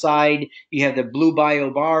right-hand side. You have the Blue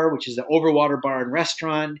Bayou Bar, which is the overwater bar and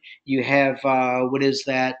restaurant. You have, what is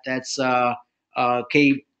that? That's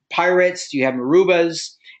Caye Pirates. You have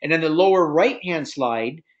Marubas. And then the lower right-hand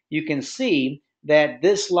slide, you can see that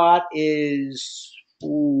this lot is,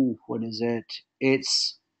 what is it?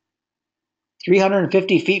 It's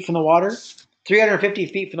 350 feet from the water. 350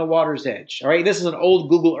 feet from the water's edge. All right, this is an old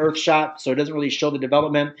Google Earth shot, so it doesn't really show the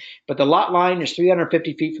development, but the lot line is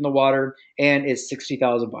 350 feet from the water and it's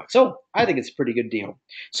 60,000 bucks. So I think it's a pretty good deal.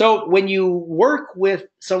 So when you work with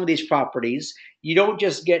some of these properties, you don't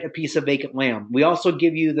just get a piece of vacant land. We also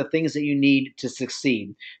give you the things that you need to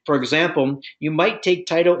succeed. For example, you might take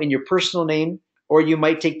title in your personal name, or you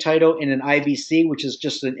might take title in an IBC, which is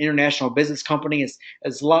just an international business company.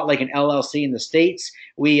 It's a lot like an LLC in the States.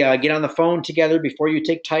 We get on the phone together before you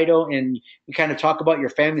take title, and we kind of talk about your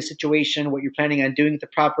family situation, what you're planning on doing with the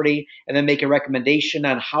property, and then make a recommendation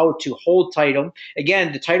on how to hold title.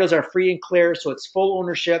 Again, the titles are free and clear, so it's full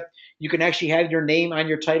ownership. You can actually have your name on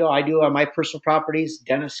your title. I do on my personal properties,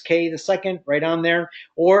 Dennis Caye II, right on there,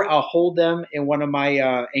 or I'll hold them in one of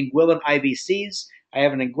my Anguillan IBCs. I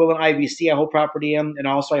have an Anguillan IBC I hold property in, and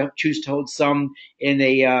also I choose to hold some in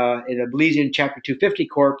a Belizean Chapter 250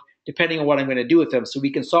 Corp, depending on what I'm going to do with them. So we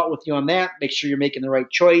consult with you on that, make sure you're making the right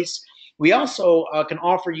choice. We also can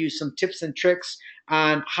offer you some tips and tricks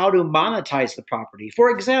on how to monetize the property. For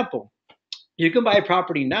example, you can buy a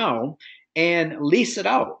property now and lease it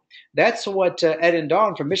out. That's what Ed and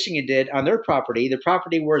Dawn from Michigan did on their property. The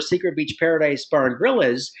property where Secret Beach Paradise Bar and Grill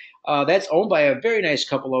is, that's owned by a very nice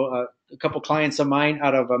couple clients of mine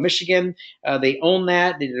out of Michigan. They own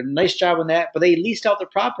that. They did a nice job on that, but they leased out the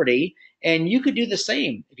property. And you could do the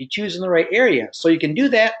same if you choose in the right area. So you can do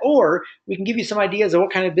that, or we can give you some ideas of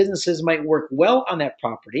what kind of businesses might work well on that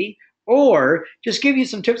property, or just give you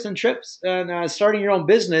some tips and tricks on starting your own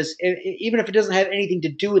business, even if it doesn't have anything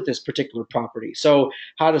to do with this particular property. So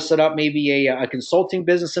how to set up maybe a consulting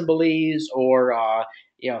business in Belize, or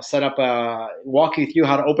set up walk you through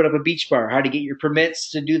how to open up a beach bar, how to get your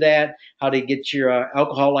permits to do that, how to get your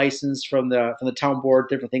alcohol license from the town board,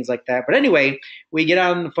 different things like that. But anyway, we get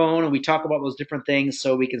on the phone and we talk about those different things,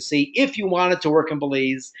 so we can see if you wanted to work in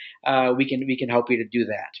Belize, we can help you to do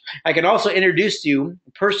that. I can also introduce you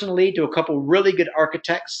personally to a couple really good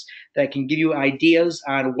architects that can give you ideas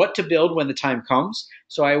on what to build when the time comes.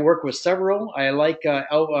 So I work with several. I like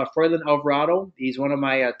Froylan Alvarado. He's one of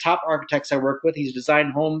my top architects I work with. He's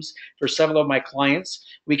designed homes for several of my clients.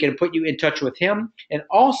 We can put you in touch with him. And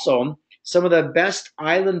also some of the best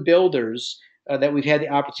island builders that we've had the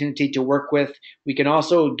opportunity to work with. We can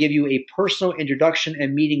also give you a personal introduction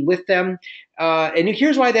and meeting with them. And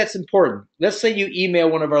here's why that's important. Let's say you email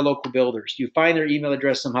one of our local builders. You find their email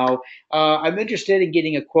address somehow. I'm interested in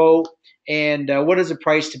getting a quote, and what is the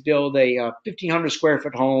price to build a 1,500 square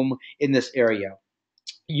foot home in this area?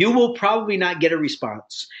 You will probably not get a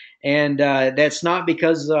response. And that's not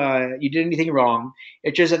because you did anything wrong.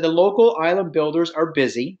 It's just that the local island builders are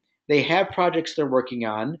busy. They have projects they're working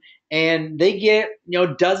on, and they get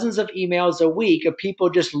dozens of emails a week of people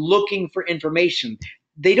just looking for information.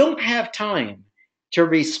 They don't have time to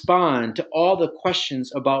respond to all the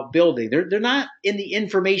questions about building. They're not in the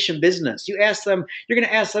information business. You ask them, you're going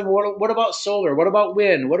to ask them, what about solar? What about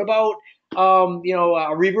wind? What about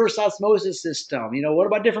a reverse osmosis system? What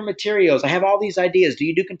about different materials? I have all these ideas. Do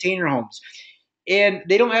you do container homes? And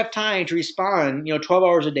they don't have time to respond, 12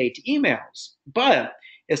 hours a day to emails. But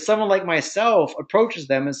if someone like myself approaches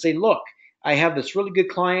them and say, look, I have this really good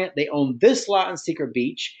client. They own this lot in Secret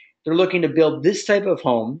Beach. They're looking to build this type of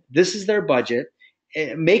home. This is their budget.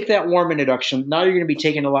 Make that warm introduction. Now you're going to be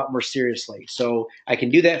taken a lot more seriously. So I can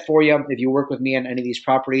do that for you if you work with me on any of these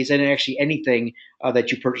properties, and actually anything that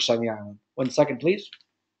you purchase on the island. 1 second, please.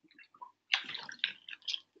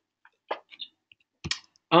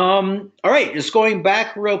 All right, just going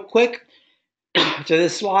back real quick to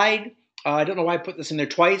this slide. I don't know why I put this in there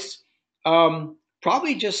twice.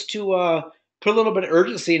 Probably just to put a little bit of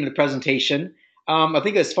urgency into the presentation. I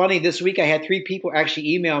think it's funny. This week I had 3 people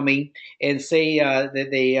actually email me and say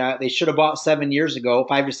that they should have bought 7 years ago,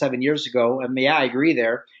 5 to 7 years ago. And yeah, I agree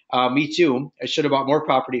there. Me too. I should have bought more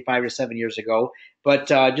property 5 to 7 years ago. But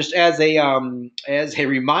just as a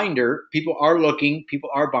reminder, people are looking,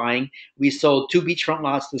 people are buying. We sold 2 beachfront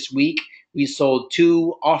lots this week. We sold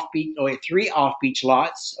 3 off-beach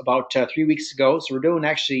lots about 3 weeks ago. So we're doing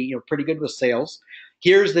actually pretty good with sales.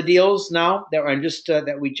 Here's the deals now that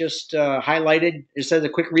we just highlighted. Just as a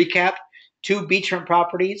quick recap: 2 beachfront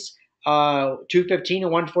properties, 215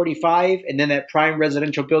 and 145, and then that prime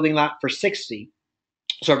residential building lot for 60.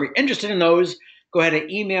 So if you're interested in those, go ahead and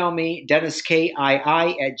email me,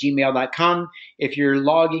 DennisKii@gmail.com. If you're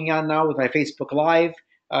logging on now with my Facebook Live,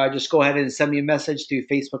 just go ahead and send me a message through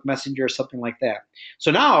Facebook Messenger or something like that. So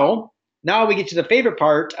now we get to the favorite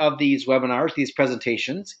part of these webinars, these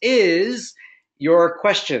presentations, is your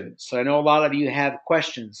questions. So I know a lot of you have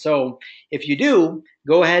questions. So if you do,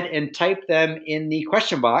 go ahead and type them in the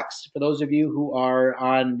question box. For those of you who are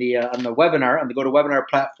on the webinar, on the GoToWebinar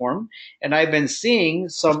platform, and I've been seeing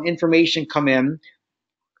some information come in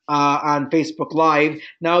on Facebook Live.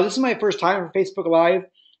 Now, this is my first time on Facebook Live.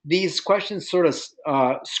 These questions sort of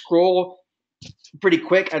scroll pretty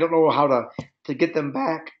quick. I don't know how to get them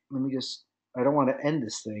back. Let me just. I don't want to end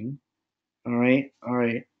this thing. All right, all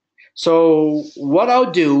right. So what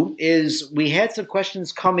I'll do is we had some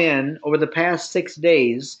questions come in over the past 6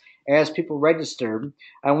 days as people registered.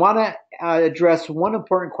 I want to address one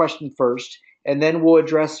important question first, and then we'll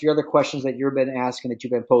address the other questions that you've been asking, that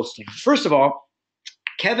you've been posting. First of all,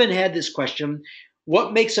 Kevin had this question: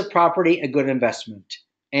 what makes a property a good investment?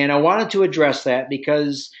 And I wanted to address that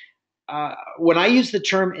because when I use the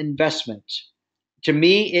term investment, to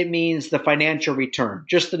me, it means the financial return,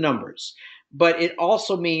 just the numbers. But it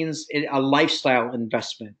also means a lifestyle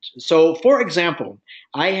investment. So, for example,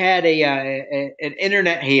 I had an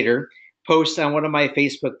internet hater post on one of my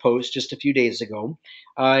Facebook posts just a few days ago.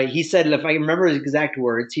 He said, if I remember his exact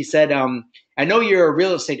words, he said, I know you're a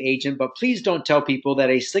real estate agent, but please don't tell people that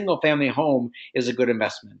a single family home is a good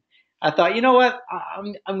investment. I thought, you know what?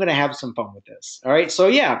 I'm going to have some fun with this. All right. So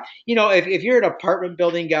yeah, if you're an apartment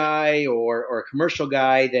building guy or a commercial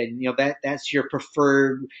guy, then that's your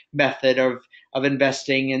preferred method of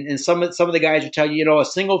investing. And some of the guys will tell you, a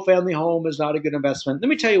single family home is not a good investment. Let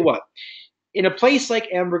me tell you what. In a place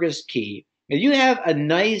like Ambergris Caye, if you have a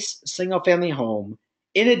nice single family home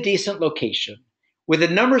in a decent location, with the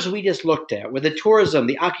numbers we just looked at, with the tourism,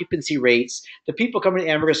 the occupancy rates, the people coming to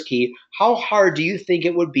Ambergris Caye, how hard do you think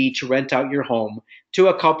it would be to rent out your home to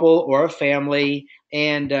a couple or a family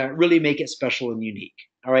and really make it special and unique?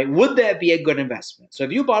 All right, would that be a good investment? So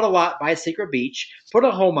if you bought a lot by Secret Beach, put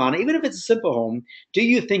a home on it, even if it's a simple home, do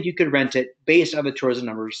you think you could rent it based on the tourism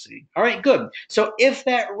numbers you're seeing? All right, good. So if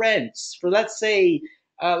that rents for, let's say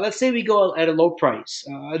we go at a low price,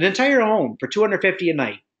 an entire home for $250 a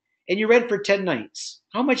night, and you rent for 10 nights.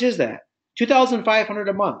 How much is that? $2,500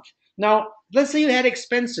 a month. Now, let's say you had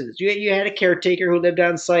expenses. You had a caretaker who lived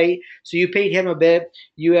on site, so you paid him a bit.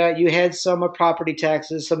 You had some property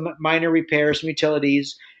taxes, some minor repairs, some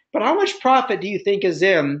utilities. But how much profit do you think is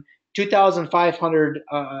in 2,500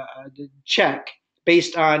 check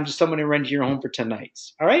based on just someone who rented your home for 10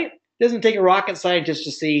 nights? All right? It doesn't take a rocket scientist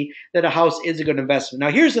to see that a house is a good investment.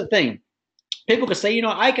 Now, here's the thing. People can say,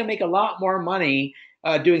 I can make a lot more money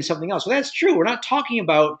doing something else. Well, that's true. We're not talking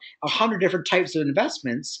about 100 different types of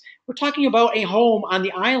investments. We're talking about a home on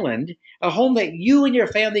the island, a home that you and your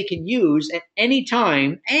family can use at any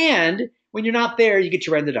time, and when you're not there, you get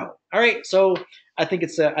to rent it out. All right. So I think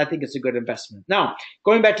it's a good investment. Now,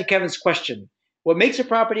 going back to Kevin's question, what makes a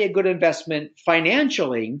property a good investment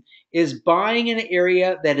financially is buying in an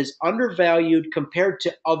area that is undervalued compared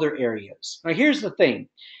to other areas. Now, here's the thing.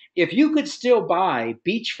 If you could still buy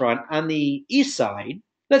beachfront on the east side,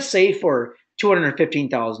 let's say for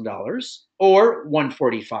 $215,000 or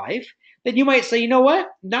 $145,000, then you might say, you know what?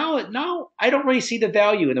 Now I don't really see the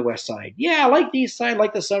value in the west side. Yeah, I like the east side,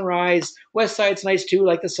 like the sunrise. West side's nice too,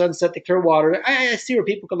 like the sunset, the clear water. I see where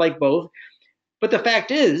people could like both. But the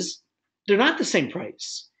fact is, they're not the same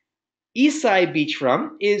price. East side beachfront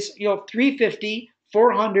is 350,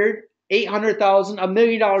 400, 800,000, $1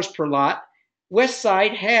 million per lot. West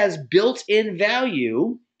side has built-in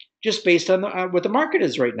value just based on what the market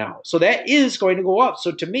is right now. So that is going to go up.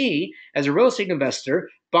 So to me, as a real estate investor,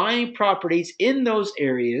 buying properties in those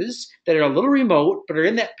areas that are a little remote but are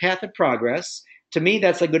in that path of progress, to me,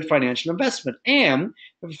 that's a good financial investment. And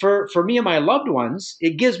for me and my loved ones,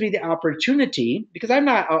 it gives me the opportunity, because I'm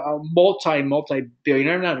not a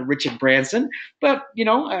multi-billionaire, I'm not a Richard Branson, but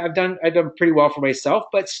I've done pretty well for myself.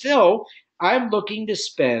 But still, I'm looking to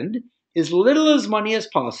spend as little as money as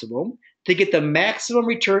possible to get the maximum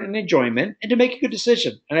return and enjoyment and to make a good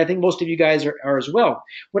decision. And I think most of you guys are as well.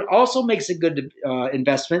 What also makes a good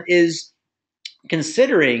investment is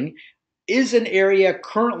considering, is an area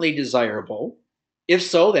currently desirable? If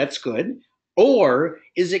so, that's good. Or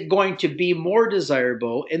is it going to be more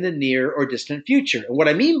desirable in the near or distant future? And what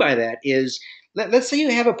I mean by that is, let's say you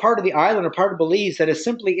have a part of the island or part of Belize that is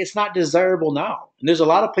simply, it's not desirable now. And there's a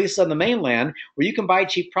lot of places on the mainland where you can buy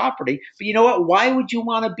cheap property, but you know what? Why would you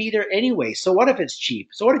want to be there anyway? So what if it's cheap?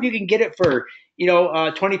 So what if you can get it for,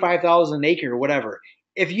 25,000 an acre or whatever?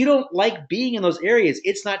 If you don't like being in those areas,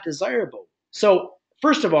 it's not desirable. So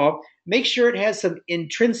first of all, make sure it has some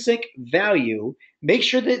intrinsic value. Make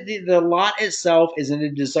sure that the lot itself is in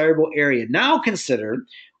a desirable area. Now consider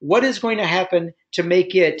what is going to happen to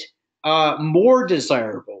make it more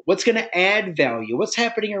desirable. What's going to add value? What's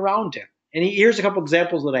happening around it? And here's a couple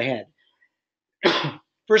examples that I had.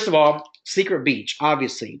 First of all, Secret Beach,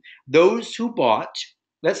 obviously. Those who bought,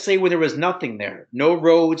 let's say when there was nothing there, no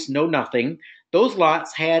roads, no nothing, those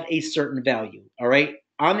lots had a certain value, all right?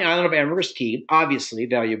 On the island of Ambergris Caye, obviously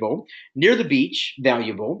valuable. Near the beach,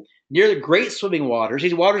 valuable. Near the great swimming waters,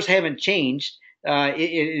 these waters haven't changed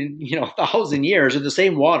in 1,000 years. They're the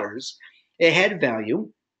same waters. It had value,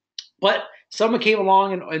 but someone came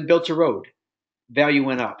along and built a road, value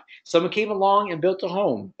went up. Someone came along and built a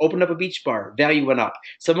home, opened up a beach bar, value went up.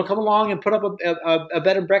 Someone come along and put up a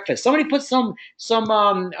bed and breakfast. Somebody put some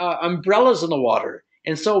umbrellas in the water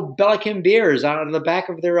and sold Bellicum beers out of the back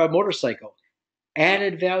of their motorcycle.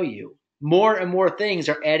 Added value. More and more things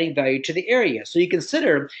are adding value to the area. So you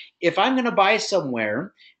consider, if I'm going to buy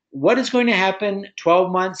somewhere, what is going to happen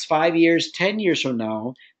 12 months, 5 years, 10 years from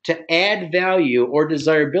now to add value or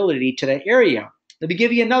desirability to that area? Let me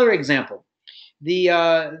give you another example. The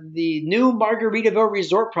new Margaritaville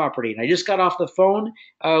resort property. And I just got off the phone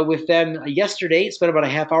with them yesterday. Spent about a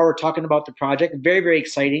half hour talking about the project. Very, very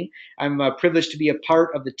exciting. I'm privileged to be a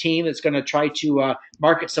part of the team that's going to try to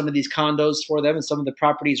market some of these condos for them and some of the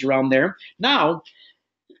properties around there. Now,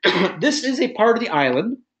 this is a part of the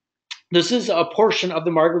island. This is a portion of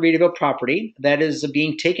the Margaritaville property that is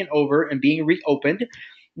being taken over and being reopened.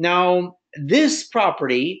 Now, this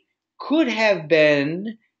property could have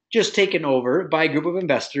been just taken over by a group of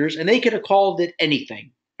investors, and they could have called it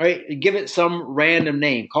anything, right? Give it some random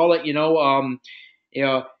name. Call it,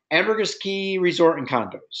 Ambergris Caye Resort and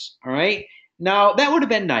Condos. All right. Now that would have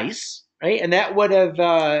been nice, right? And that would have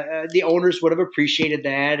the owners would have appreciated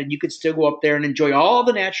that, and you could still go up there and enjoy all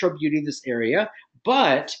the natural beauty of this area.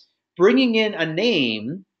 But bringing in a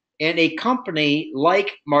name and a company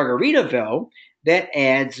like Margaritaville that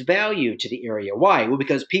adds value to the area. Why? Well,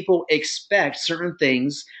 because people expect certain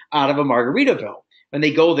things out of a Margaritaville. When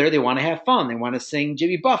they go there, they want to have fun. They want to sing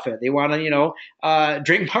Jimmy Buffett. They want to,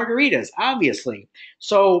 drink margaritas, obviously.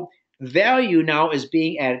 So value now is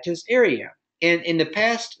being added to this area. And in the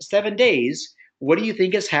past 7 days, what do you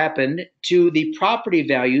think has happened to the property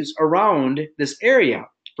values around this area?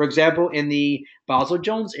 For example, in the Basel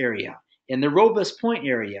Jones area, in the Robust Point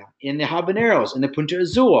area, in the Habaneros, in the Punta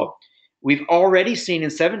Azul, we've already seen in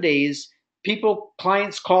 7 days,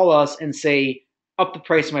 clients call us and say, up the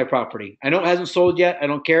price of my property. I know it hasn't sold yet. I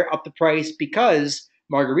don't care. Up the price because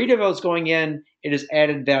Margaritaville is going in. It has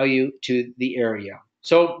added value to the area.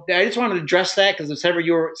 So I just wanted to address that because several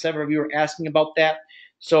of you were asking about that.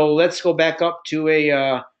 So let's go back up to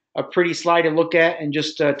a pretty slide to look at and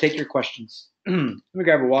just take your questions. Let me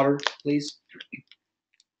grab a water, please.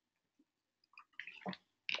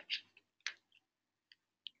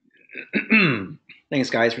 Thanks,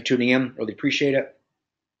 guys, for tuning in. Really appreciate it.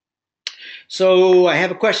 So I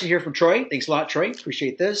have a question here from Troy. Thanks a lot, Troy.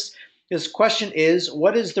 Appreciate this. This question is,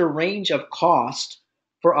 what is the range of cost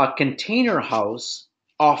for a container house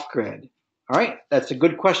off-grid? All right, that's a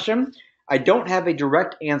good question. I don't have a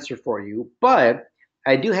direct answer for you, but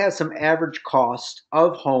I do have some average cost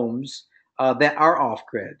of homes that are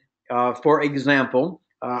off-grid. For example,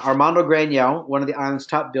 Armando Granell, one of the island's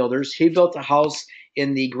top builders, he built a house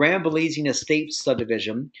in the Grand Belizean Estates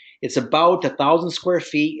subdivision. It's about 1,000 square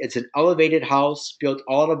feet. It's an elevated house built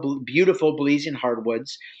all of beautiful Belizean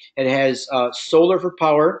hardwoods. It has solar for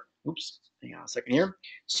power. Oops, hang on a second here.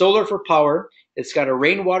 Solar for power. It's got a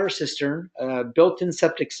rainwater cistern, built-in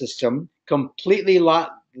septic system, the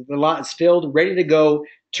lot is filled, ready to go,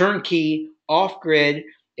 turnkey, off-grid,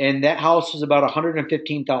 and that house was about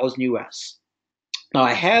 115,000 US. Now,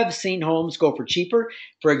 I have seen homes go for cheaper.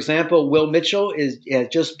 For example, Will Mitchell has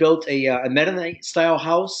just built a Mennonite style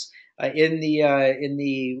house in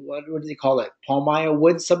the what do they call it, Palmyra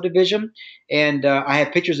Woods subdivision, and I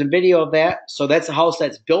have pictures and video of that. So that's a house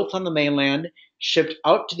that's built on the mainland, shipped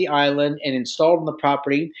out to the island, and installed on the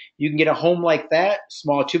property. You can get a home like that,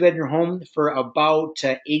 small 2-bedroom home, for about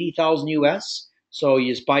 80,000 US. So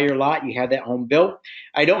you just buy your lot, you have that home built.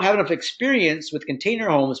 I don't have enough experience with container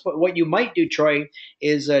homes, but what you might do, Troy,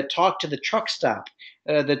 is talk to the truck stop.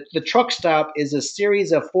 The truck stop is a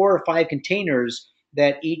series of 4 or 5 containers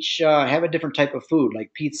that each have a different type of food,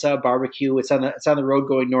 like pizza, barbecue. It's on the road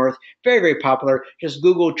going north. Very, very popular. Just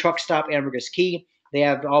Google truck stop Ambergris Caye. They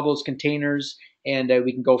have all those containers, and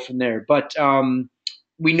we can go from there. But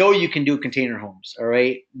we know you can do container homes, all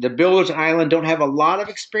right? The builders on island don't have a lot of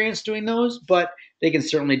experience doing those, but they can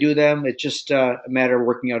certainly do them. It's just a matter of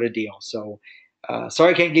working out a deal. So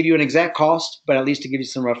sorry I can't give you an exact cost, but at least to give you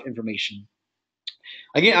some rough information.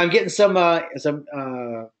 Again, I'm getting some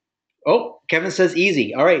oh, Kevin says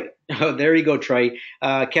easy. All right. Oh, there you go, Troy.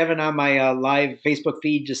 Kevin on my live Facebook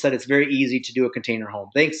feed just said it's very easy to do a container home.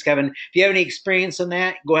 Thanks, Kevin. If you have any experience in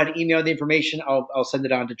that, go ahead and email the information. I'll send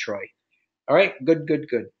it on to Troy. All right, good, good,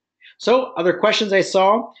 good. So, other questions I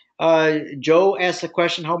saw. Joe asked a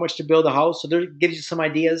question: how much to build a house? So, there gives you some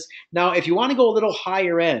ideas. Now, if you want to go a little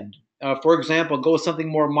higher end, for example, go with something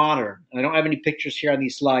more modern. I don't have any pictures here on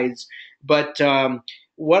these slides, but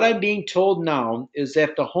what I'm being told now is that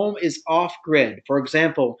if the home is off grid, for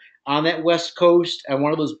example, on that west coast, at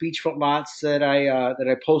one of those beachfront lots that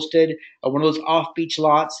I posted, one of those off beach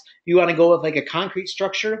lots, you want to go with like a concrete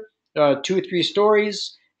structure, 2 or 3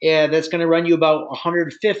 stories. Yeah, that's going to run you about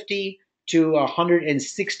 150 to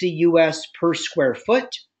 160 US per square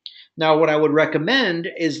foot. Now, what I would recommend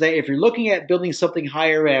is that if you're looking at building something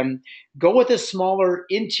higher end, go with a smaller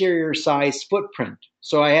interior size footprint.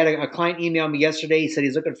 So I had a client email me yesterday. He said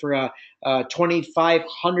he's looking for a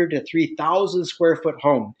 2,500 to 3,000 square foot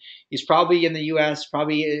home. He's probably in the U.S.,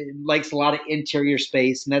 probably likes a lot of interior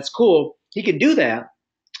space, and that's cool. He can do that.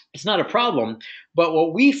 It's not a problem. But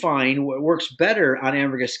what we find, what works better on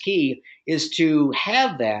Ambergris Caye, is to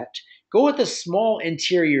have that. Go with a small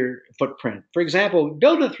interior footprint. For example,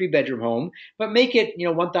 build a 3 bedroom home, but make it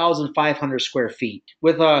 1,500 square feet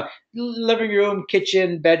with a living room,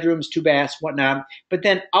 kitchen, bedrooms, 2 baths, whatnot. But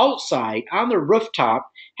then outside on the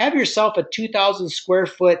rooftop, have yourself a 2,000 square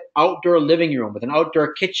foot outdoor living room with an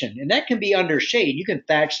outdoor kitchen, and that can be under shade. You can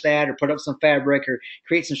thatch that or put up some fabric or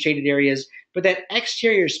create some shaded areas. But that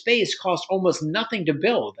exterior space costs almost nothing to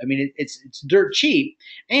build. I mean, it's dirt cheap,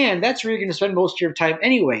 and that's where you're going to spend most of your time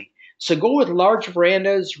anyway. So go with large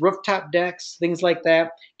verandas, rooftop decks, things like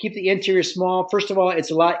that. Keep the interior small. First of all, it's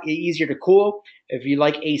a lot easier to cool. If you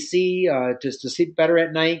like AC, just to sleep better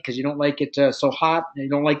at night because you don't like it so hot and you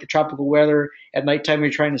don't like the tropical weather at nighttime when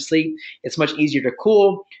you're trying to sleep, it's much easier to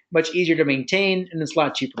cool, much easier to maintain, and it's a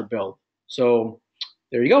lot cheaper to build. So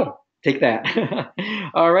there you go. Take that.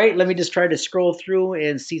 All right, let me just try to scroll through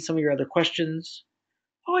and see some of your other questions.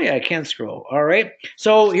 Oh, yeah, I can scroll. All right.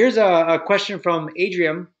 So here's a question from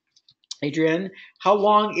Adrian. Adrian, how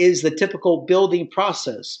long is the typical building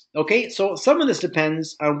process? Okay, so some of this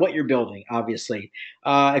depends on what you're building, obviously.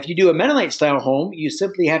 If you do a Mennonite style home, you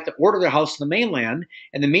simply have to order the house in the mainland.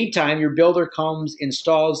 In the meantime, your builder comes,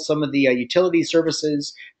 installs some of the utility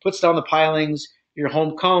services, puts down the pilings, your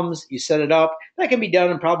home comes, you set it up. That can be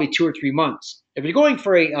done in probably 2 or 3 months. If you're going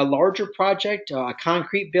for a larger project, a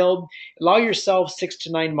concrete build, allow yourself 6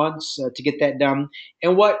 to 9 months to get that done.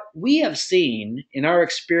 And what we have seen in our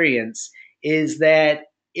experience is that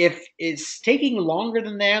if it's taking longer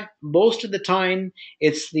than that, most of the time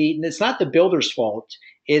it's not the builder's fault.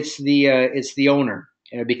 It's the owner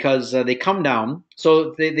because they come down.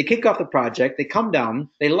 So they kick off the project. They come down.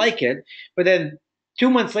 They like it, but then 2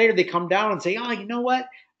 months later they come down and say, "Oh, you know what?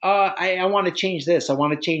 I want to change this. I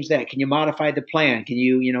want to change that. Can you modify the plan? Can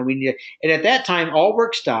we need to, and at that time, all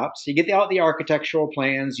work stops. You get out the architectural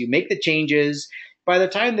plans, you make the changes. By the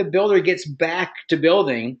time the builder gets back to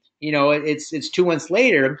building, it's 2 months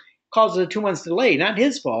later, causes a 2 months delay. Not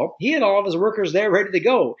his fault. He had all of his workers there ready to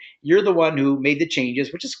go. You're the one who made the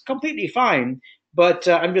changes, which is completely fine. But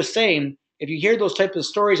I'm just saying, if you hear those types of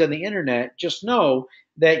stories on the internet, just know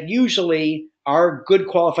that usually our good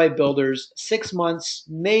qualified builders, 6 months,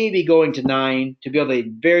 maybe going to 9, to build a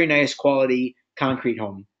very nice quality concrete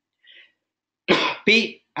home.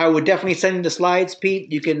 Pete, I would definitely send you the slides.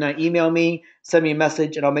 Pete, you can email me, send me a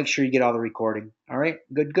message, and I'll make sure you get all the recording. All right,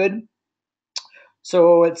 good, good.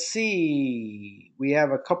 So let's see. We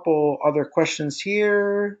have a couple other questions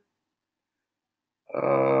here.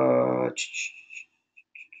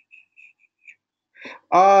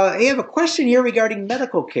 I have a question here regarding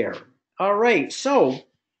medical care. All right, so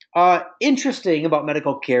interesting about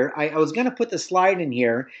medical care. I was going to put the slide in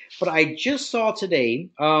here, but I just saw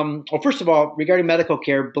today. Well, first of all, regarding medical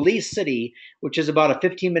care, Belize City, which is about a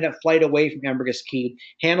 15-minute flight away from Ambergris Caye,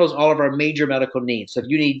 handles all of our major medical needs. So if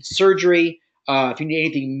you need surgery, if you need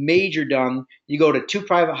anything major done, you go to 2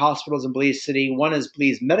 private hospitals in Belize City. One is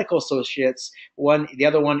Belize Medical Associates. The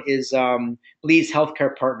other one is Belize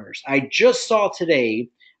Healthcare Partners. I just saw today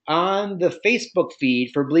on the Facebook feed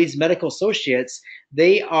for Belize Medical Associates,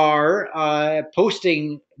 they are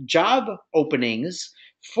posting job openings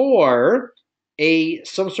for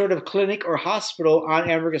some sort of clinic or hospital on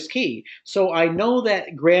Ambergris Caye. So I know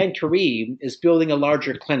that Grand Carib is building a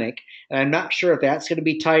larger clinic, and I'm not sure if that's going to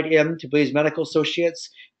be tied in to Belize Medical Associates,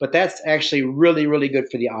 but that's actually really, really good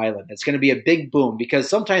for the island. It's going to be a big boom because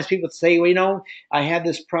sometimes people say, well, I have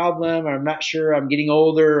this problem, or I'm not sure, I'm getting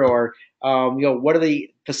older, or what are the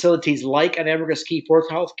facilities like on Ambergris Caye for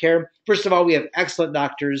healthcare? First of all, we have excellent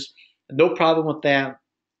doctors, no problem with that.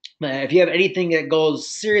 If you have anything that goes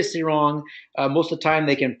seriously wrong, most of the time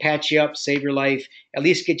they can patch you up, save your life, at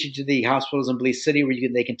least get you to the hospitals in Belize City where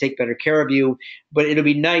they can take better care of you. But it'll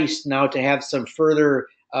be nice now to have some further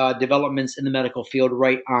developments in the medical field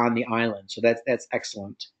right on the island. So that's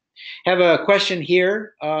excellent. Have a question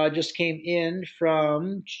here. Just came in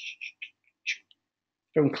from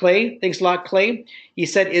Clay. Thanks a lot, Clay. He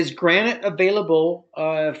said, "Is granite available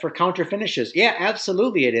for counter finishes?" Yeah,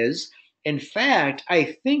 absolutely, it is. In fact,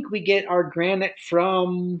 I think we get our granite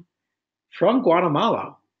from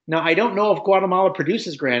Guatemala. Now, I don't know if Guatemala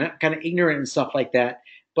produces granite. I'm kind of ignorant and stuff like that.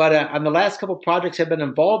 But on the last couple of projects I've been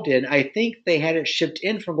involved in, I think they had it shipped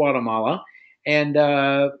in from Guatemala. And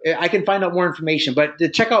I can find out more information. But to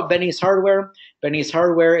check out Benny's Hardware. Benny's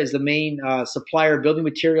Hardware is the main supplier of building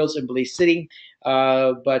materials in Belize City.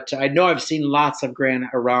 But I know I've seen lots of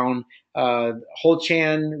granite around. Ho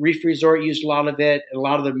Chan Reef Resort used a lot of it. A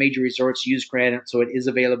lot of the major resorts use granite, so it is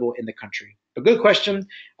available in the country. But good question.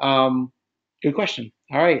 Good question.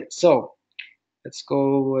 All right, so let's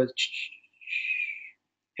go.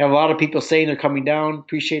 Have a lot of people saying they're coming down.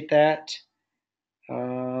 Appreciate that.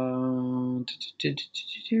 All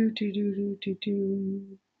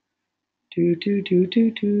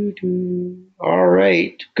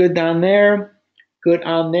right, good on there. Good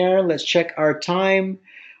on there. Let's check our time.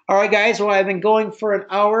 All right, guys. Well, I've been going for an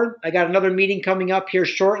hour. I got another meeting coming up here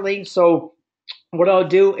shortly, so what I'll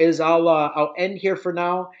do is I'll end here for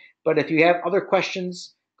now. But if you have other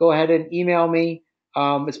questions, go ahead and email me.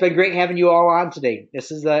 It's been great having you all on today. This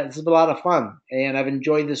has been a lot of fun, and I've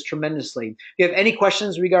enjoyed this tremendously. If you have any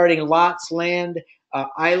questions regarding lots, land,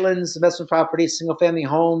 islands, investment properties, single family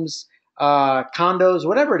homes, condos,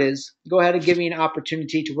 whatever it is, go ahead and give me an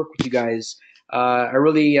opportunity to work with you guys. I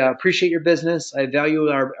really appreciate your business. I value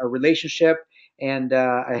our relationship, and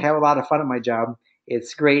I have a lot of fun at my job.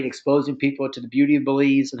 It's great exposing people to the beauty of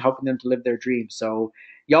Belize and helping them to live their dreams. So,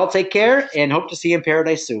 y'all take care and hope to see you in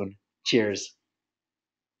paradise soon. Cheers.